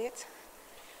Hippolyte,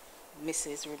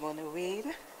 Mrs. Ramona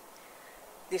Wayne,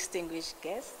 distinguished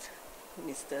guests,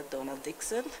 Mr. Donald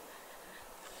Dixon,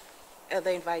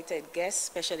 other invited guests,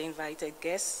 specially invited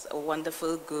guests, a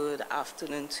wonderful good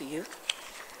afternoon to you.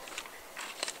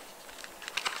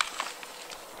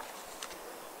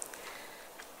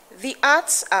 The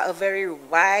arts are a very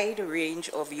wide range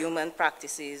of human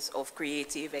practices of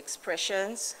creative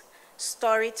expressions,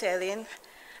 storytelling,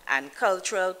 and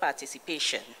cultural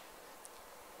participation.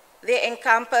 They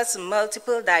encompass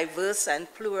multiple diverse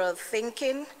and plural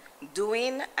thinking,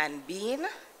 doing, and being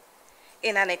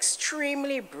in an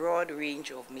extremely broad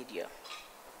range of media.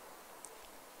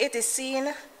 It is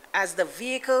seen as the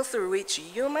vehicle through which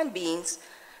human beings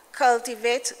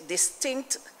cultivate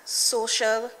distinct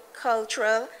social,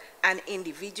 cultural, and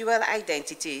individual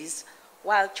identities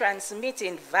while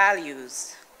transmitting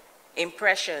values,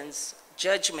 impressions,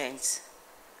 judgments,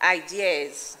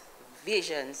 ideas,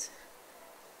 visions,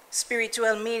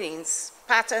 spiritual meanings,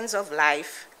 patterns of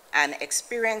life, and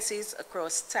experiences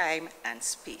across time and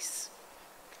space.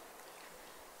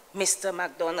 Mr.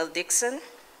 McDonald Dixon,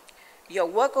 your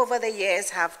work over the years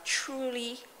have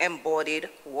truly embodied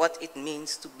what it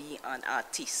means to be an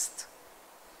artist.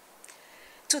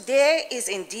 Today is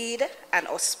indeed an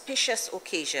auspicious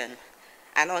occasion,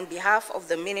 and on behalf of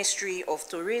the Ministry of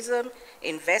Tourism,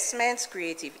 Investments,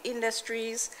 Creative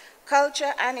Industries,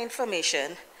 Culture and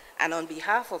Information, and on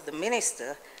behalf of the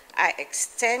Minister, I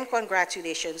extend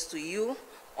congratulations to you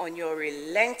on your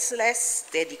relentless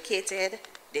dedication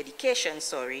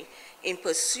in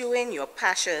pursuing your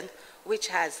passion, which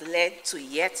has led to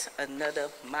yet another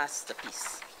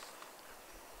masterpiece.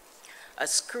 A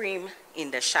Scream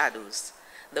in the Shadows,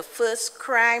 the first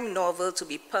crime novel to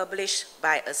be published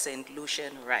by a St.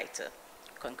 Lucian writer.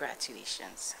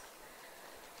 Congratulations.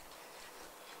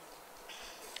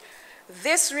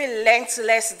 This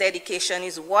relentless dedication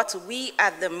is what we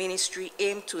at the ministry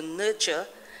aim to nurture,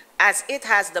 as it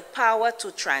has the power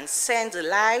to transcend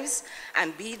lives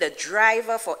and be the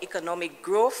driver for economic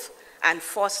growth and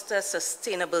foster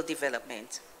sustainable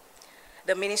development.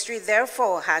 The ministry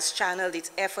therefore has channeled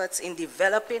its efforts in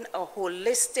developing a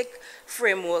holistic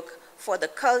framework for the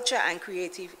culture and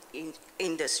creative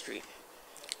industry.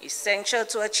 Essential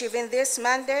to achieving this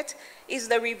mandate is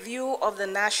the review of the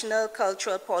National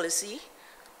Cultural Policy,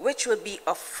 which will be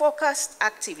a focused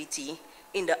activity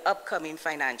in the upcoming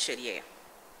financial year.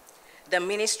 The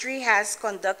ministry has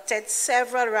conducted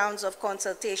several rounds of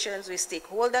consultations with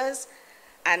stakeholders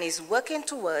and is working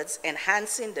towards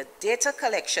enhancing the data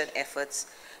collection efforts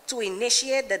to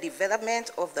initiate the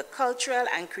development of the cultural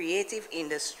and creative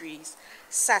industries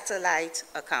satellite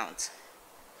account.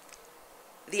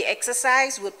 The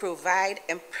exercise will provide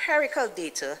empirical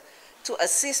data to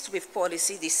assist with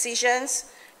policy decisions,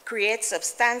 create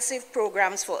substantive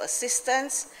programs for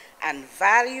assistance, and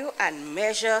value and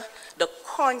measure the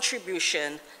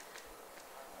contributions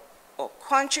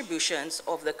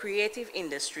of the creative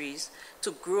industries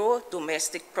to grow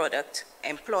domestic product,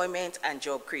 employment, and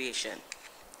job creation.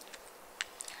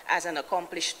 As an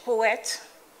accomplished poet,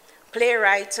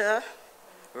 playwright,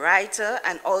 writer,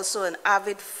 and also an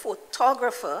avid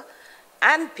photographer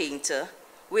and painter,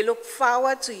 we look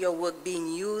forward to your work being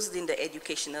used in the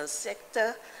educational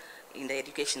sector, in the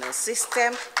educational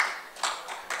system,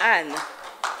 and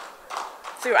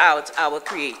throughout our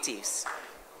creatives.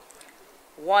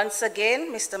 Once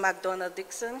again, Mr. McDonald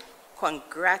Dixon,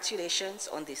 congratulations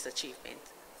on this achievement.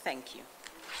 Thank you.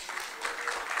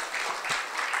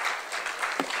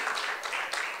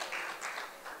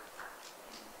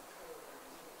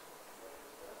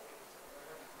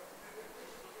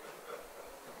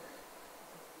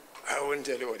 I won't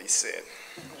tell you what he said.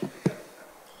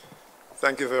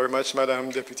 Thank you very much, Madam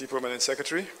Deputy Permanent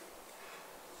Secretary.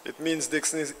 It means,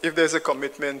 Dixon, if there's a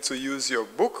commitment to use your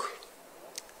book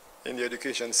in the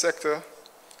education sector,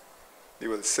 they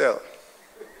will sell.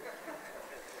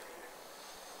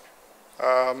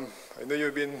 I know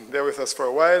you've been there with us for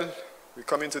a while. We're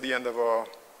coming to the end of our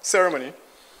ceremony.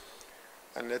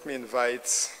 And let me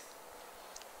invite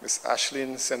Ms.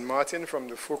 Ashlyn St. Martin from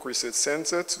the Folk Research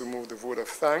Center to move the vote of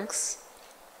thanks.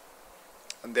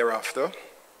 And thereafter,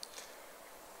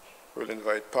 we'll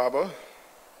invite Paba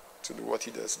to do what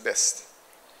he does best.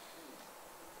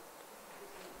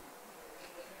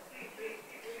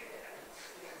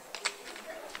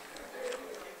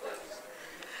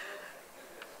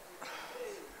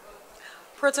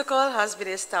 Protocol has been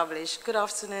established. Good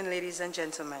afternoon, ladies and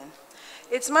gentlemen.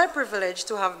 It's my privilege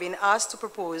to have been asked to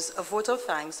propose a vote of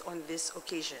thanks on this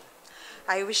occasion.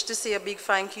 I wish to say a big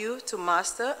thank you to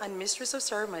Master and Mistress of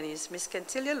Ceremonies, Ms.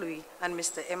 Kentilia Louis and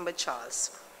Mr. Ember Charles,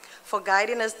 for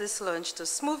guiding us this lunch so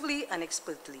smoothly and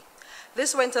expertly.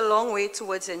 This went a long way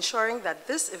towards ensuring that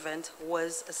this event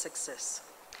was a success.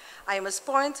 I must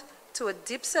point to a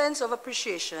deep sense of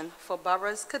appreciation for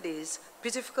Barbara Kadei's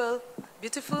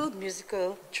beautiful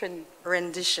musical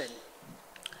rendition.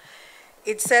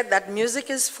 It said that music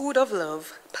is food of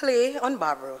love. Play on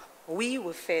Barbara. We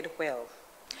were fed well.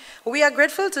 We are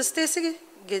grateful to Stacey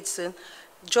Gidson,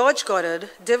 George Goddard,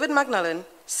 David McNullen,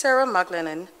 Sarah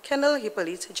McLennan, Kendall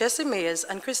Hippolyte, Jesse Mayers,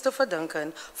 and Christopher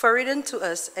Duncan for reading to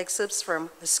us excerpts from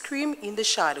A Scream in the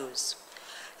Shadows.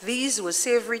 These were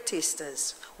savory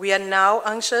tasters. We are now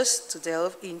anxious to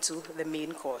delve into the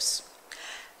main course.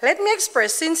 Let me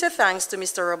express sincere thanks to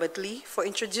Mr. Robert Lee for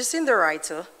introducing the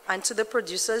writer and to the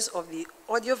producers of the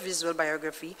audiovisual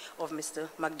biography of Mr.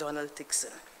 MacDonald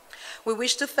Dixon. We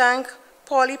wish to thank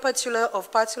Paulie Patula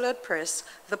of Patula Press,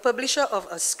 the publisher of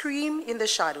A Scream in the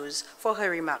Shadows, for her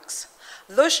remarks.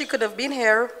 Though she could have been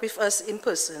here with us in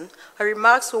person, her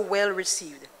remarks were well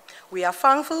received. We are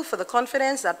thankful for the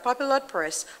confidence that Popular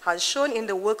Press has shown in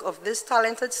the work of this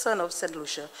talented son of St.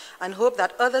 Lucia and hope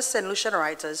that other St. Lucian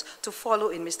writers to follow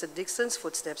in Mr. Dixon's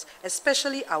footsteps,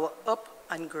 especially our up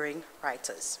and growing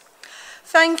writers.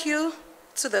 Thank you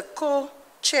to the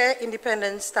co-chair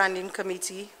Independent Standing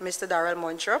Committee, Mr. Darrell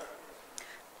Montrop.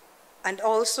 And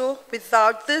also,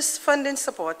 without this funding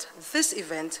support, this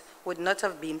event would not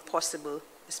have been possible,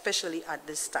 especially at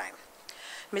this time.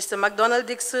 Mr. MacDonald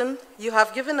Dixon, you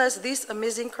have given us this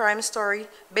amazing crime story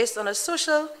based on a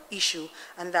social issue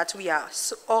and that we are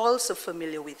all so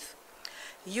familiar with.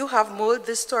 You have molded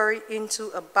this story into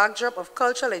a backdrop of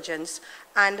cultural legends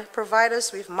and provide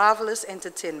us with marvelous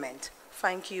entertainment.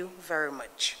 Thank you very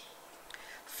much.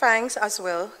 Thanks as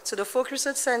well to the Folk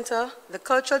Research Center, the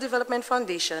Cultural Development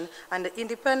Foundation, and the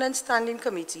Independent Standing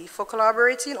Committee for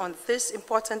collaborating on this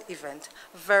important event.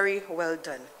 Very well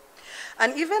done.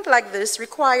 An event like this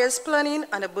requires planning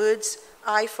and a bird's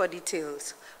eye for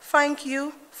details. Thank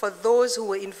you for those who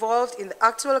were involved in the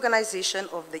actual organization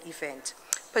of the event,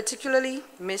 particularly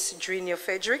Ms. Drenia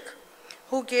Frederick,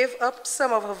 who gave up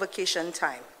some of her vacation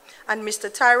time, and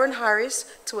Mr. Tyrone Harris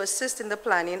to assist in the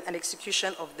planning and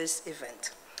execution of this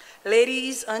event.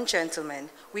 Ladies and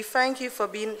gentlemen, we thank you for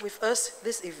being with us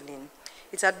this evening.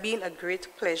 It has been a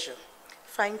great pleasure.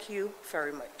 Thank you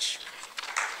very much.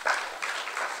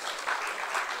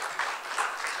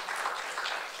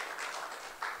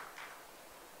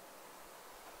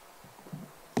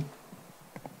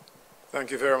 Thank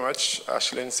you very much,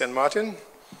 Ashlyn St. Martin.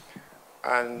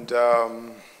 And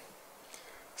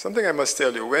something I must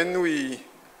tell you, when we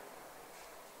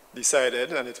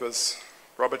decided, and it was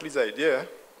Robert Lee's idea,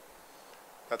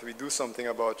 that we do something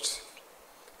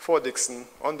for Dixon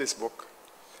on this book,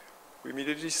 we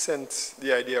immediately sent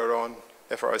the idea around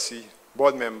FRC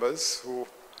board members who,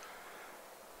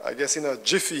 I guess in a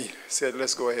jiffy, said,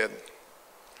 let's go ahead.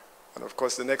 And of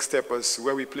course, the next step was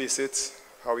where we place it,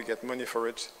 how we get money for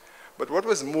it. But what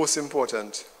was most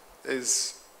important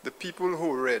is the people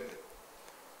who read,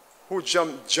 who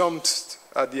jumped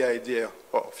at the idea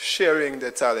of sharing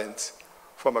their talent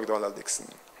for MacDonald Dixon.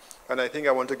 And I think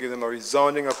I want to give them a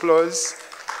resounding applause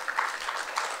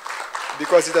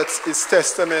because it is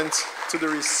testament to the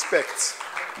respect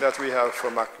that we have for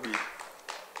MacD.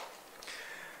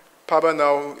 Paba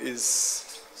now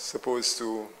is supposed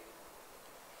to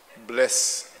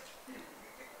bless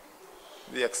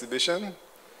the exhibition.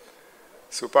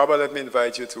 So Paba, let me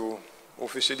invite you to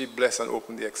officially bless and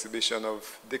open the exhibition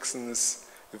of Dixon's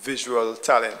visual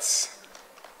talents.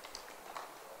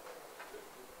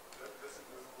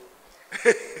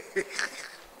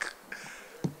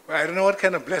 Well, I don't know what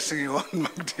kind of blessing you want,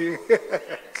 Magdi.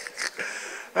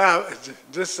 I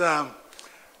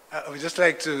would just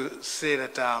like to say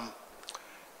that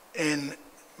in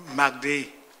Magdi,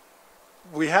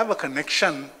 we have a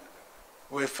connection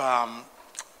with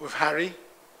Harry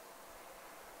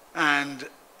and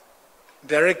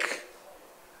Derek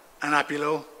and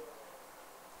Apilo,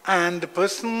 and the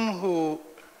person who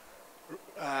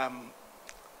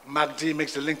Magdi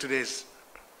makes the link to this,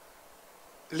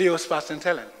 Leo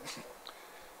Spartan-Tellen.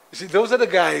 You see, those are the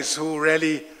guys who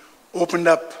really opened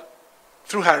up,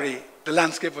 through Harry, the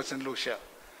landscape of St. Lucia.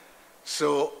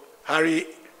 So Harry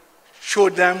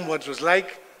showed them what it was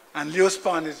like, and Leo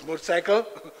spun his motorcycle,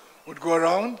 would go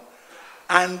around,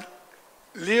 and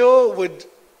Leo would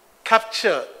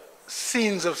capture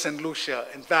scenes of St. Lucia.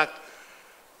 In fact,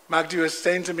 Magdi was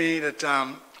saying to me that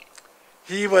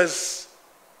he was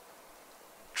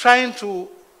trying to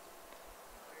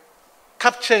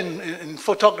capture in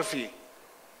photography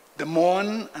the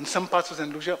Mon and some parts of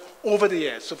St. Lucia over the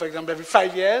years. So for example, every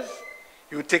 5 years,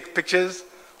 he would take pictures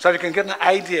so that you can get an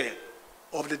idea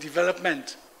of the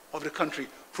development of the country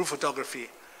through photography.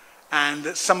 And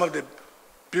some of the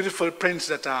beautiful prints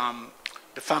that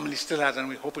the family still has, and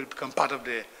we hope it will become part of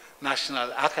the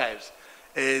National Archives,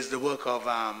 is the work of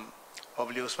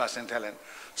Leo St. Helen.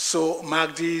 So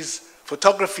Magdi's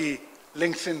photography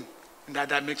links in, and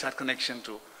that makes that connection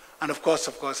too. And of course,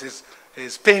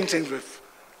 his paintings with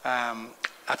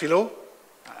Apilo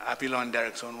and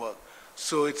Derek's own work.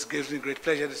 So it gives me great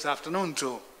pleasure this afternoon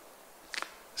to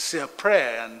say a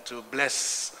prayer and to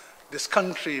bless this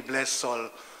country, bless all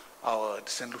our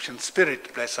St. Lucian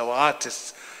spirit, bless our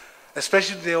artists,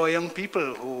 especially our young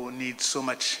people who need so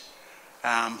much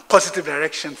positive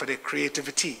direction for their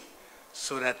creativity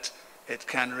so that it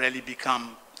can really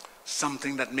become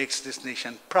something that makes this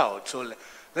nation proud. So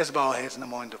let's bow our heads in a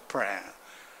moment of prayer.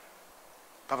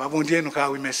 Papa bon Dieu, nous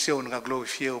avons remercié, nous avons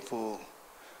glorifié pour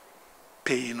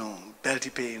pays nous, bel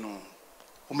pays nous.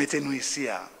 Vous mettez nous ici,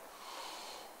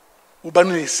 vous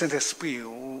donnez le Saint-Esprit,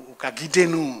 vous guidez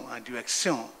nous en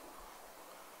direction.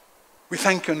 We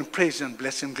thank you and praise you and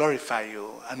bless you and glorify you.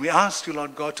 And we ask you,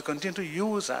 Lord God, to continue to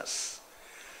use us.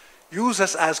 Use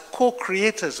us as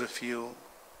co-creators with you,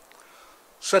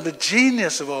 so that the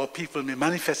genius of our people may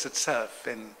manifest itself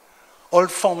in all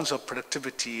forms of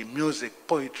productivity, music,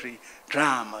 poetry,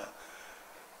 drama,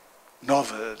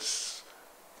 novels,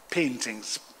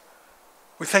 paintings.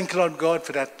 We thank you, Lord God,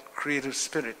 for that creative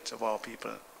spirit of our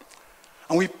people.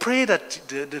 And we pray that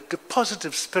the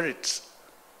positive spirits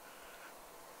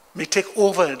may take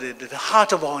over the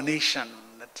heart of our nation,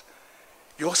 that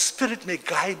your spirit may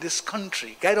guide this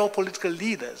country, guide our political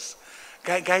leaders,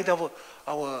 guide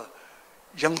our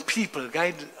young people,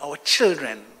 guide our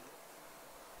children,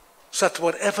 so that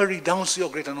whatever redounds to your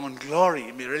great and known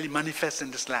glory may really manifest in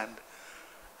this land.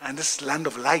 And this land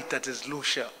of light that is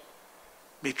Lucia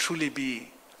may truly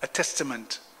be a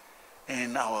testament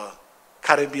in our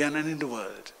Caribbean and in the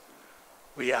world.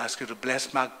 We ask you to bless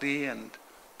Magdi and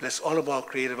bless all of our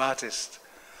creative artists.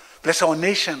 Bless our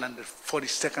nation and the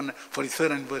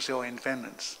 43rd anniversary of our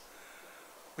independence.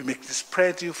 We make this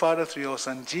prayer to you, Father, through your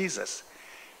Son, Jesus,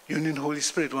 union Holy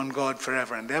Spirit, one God,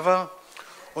 forever and ever.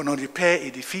 Au nom du Père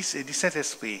et du Fils et du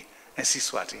Saint-Esprit, ainsi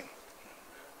soit-il.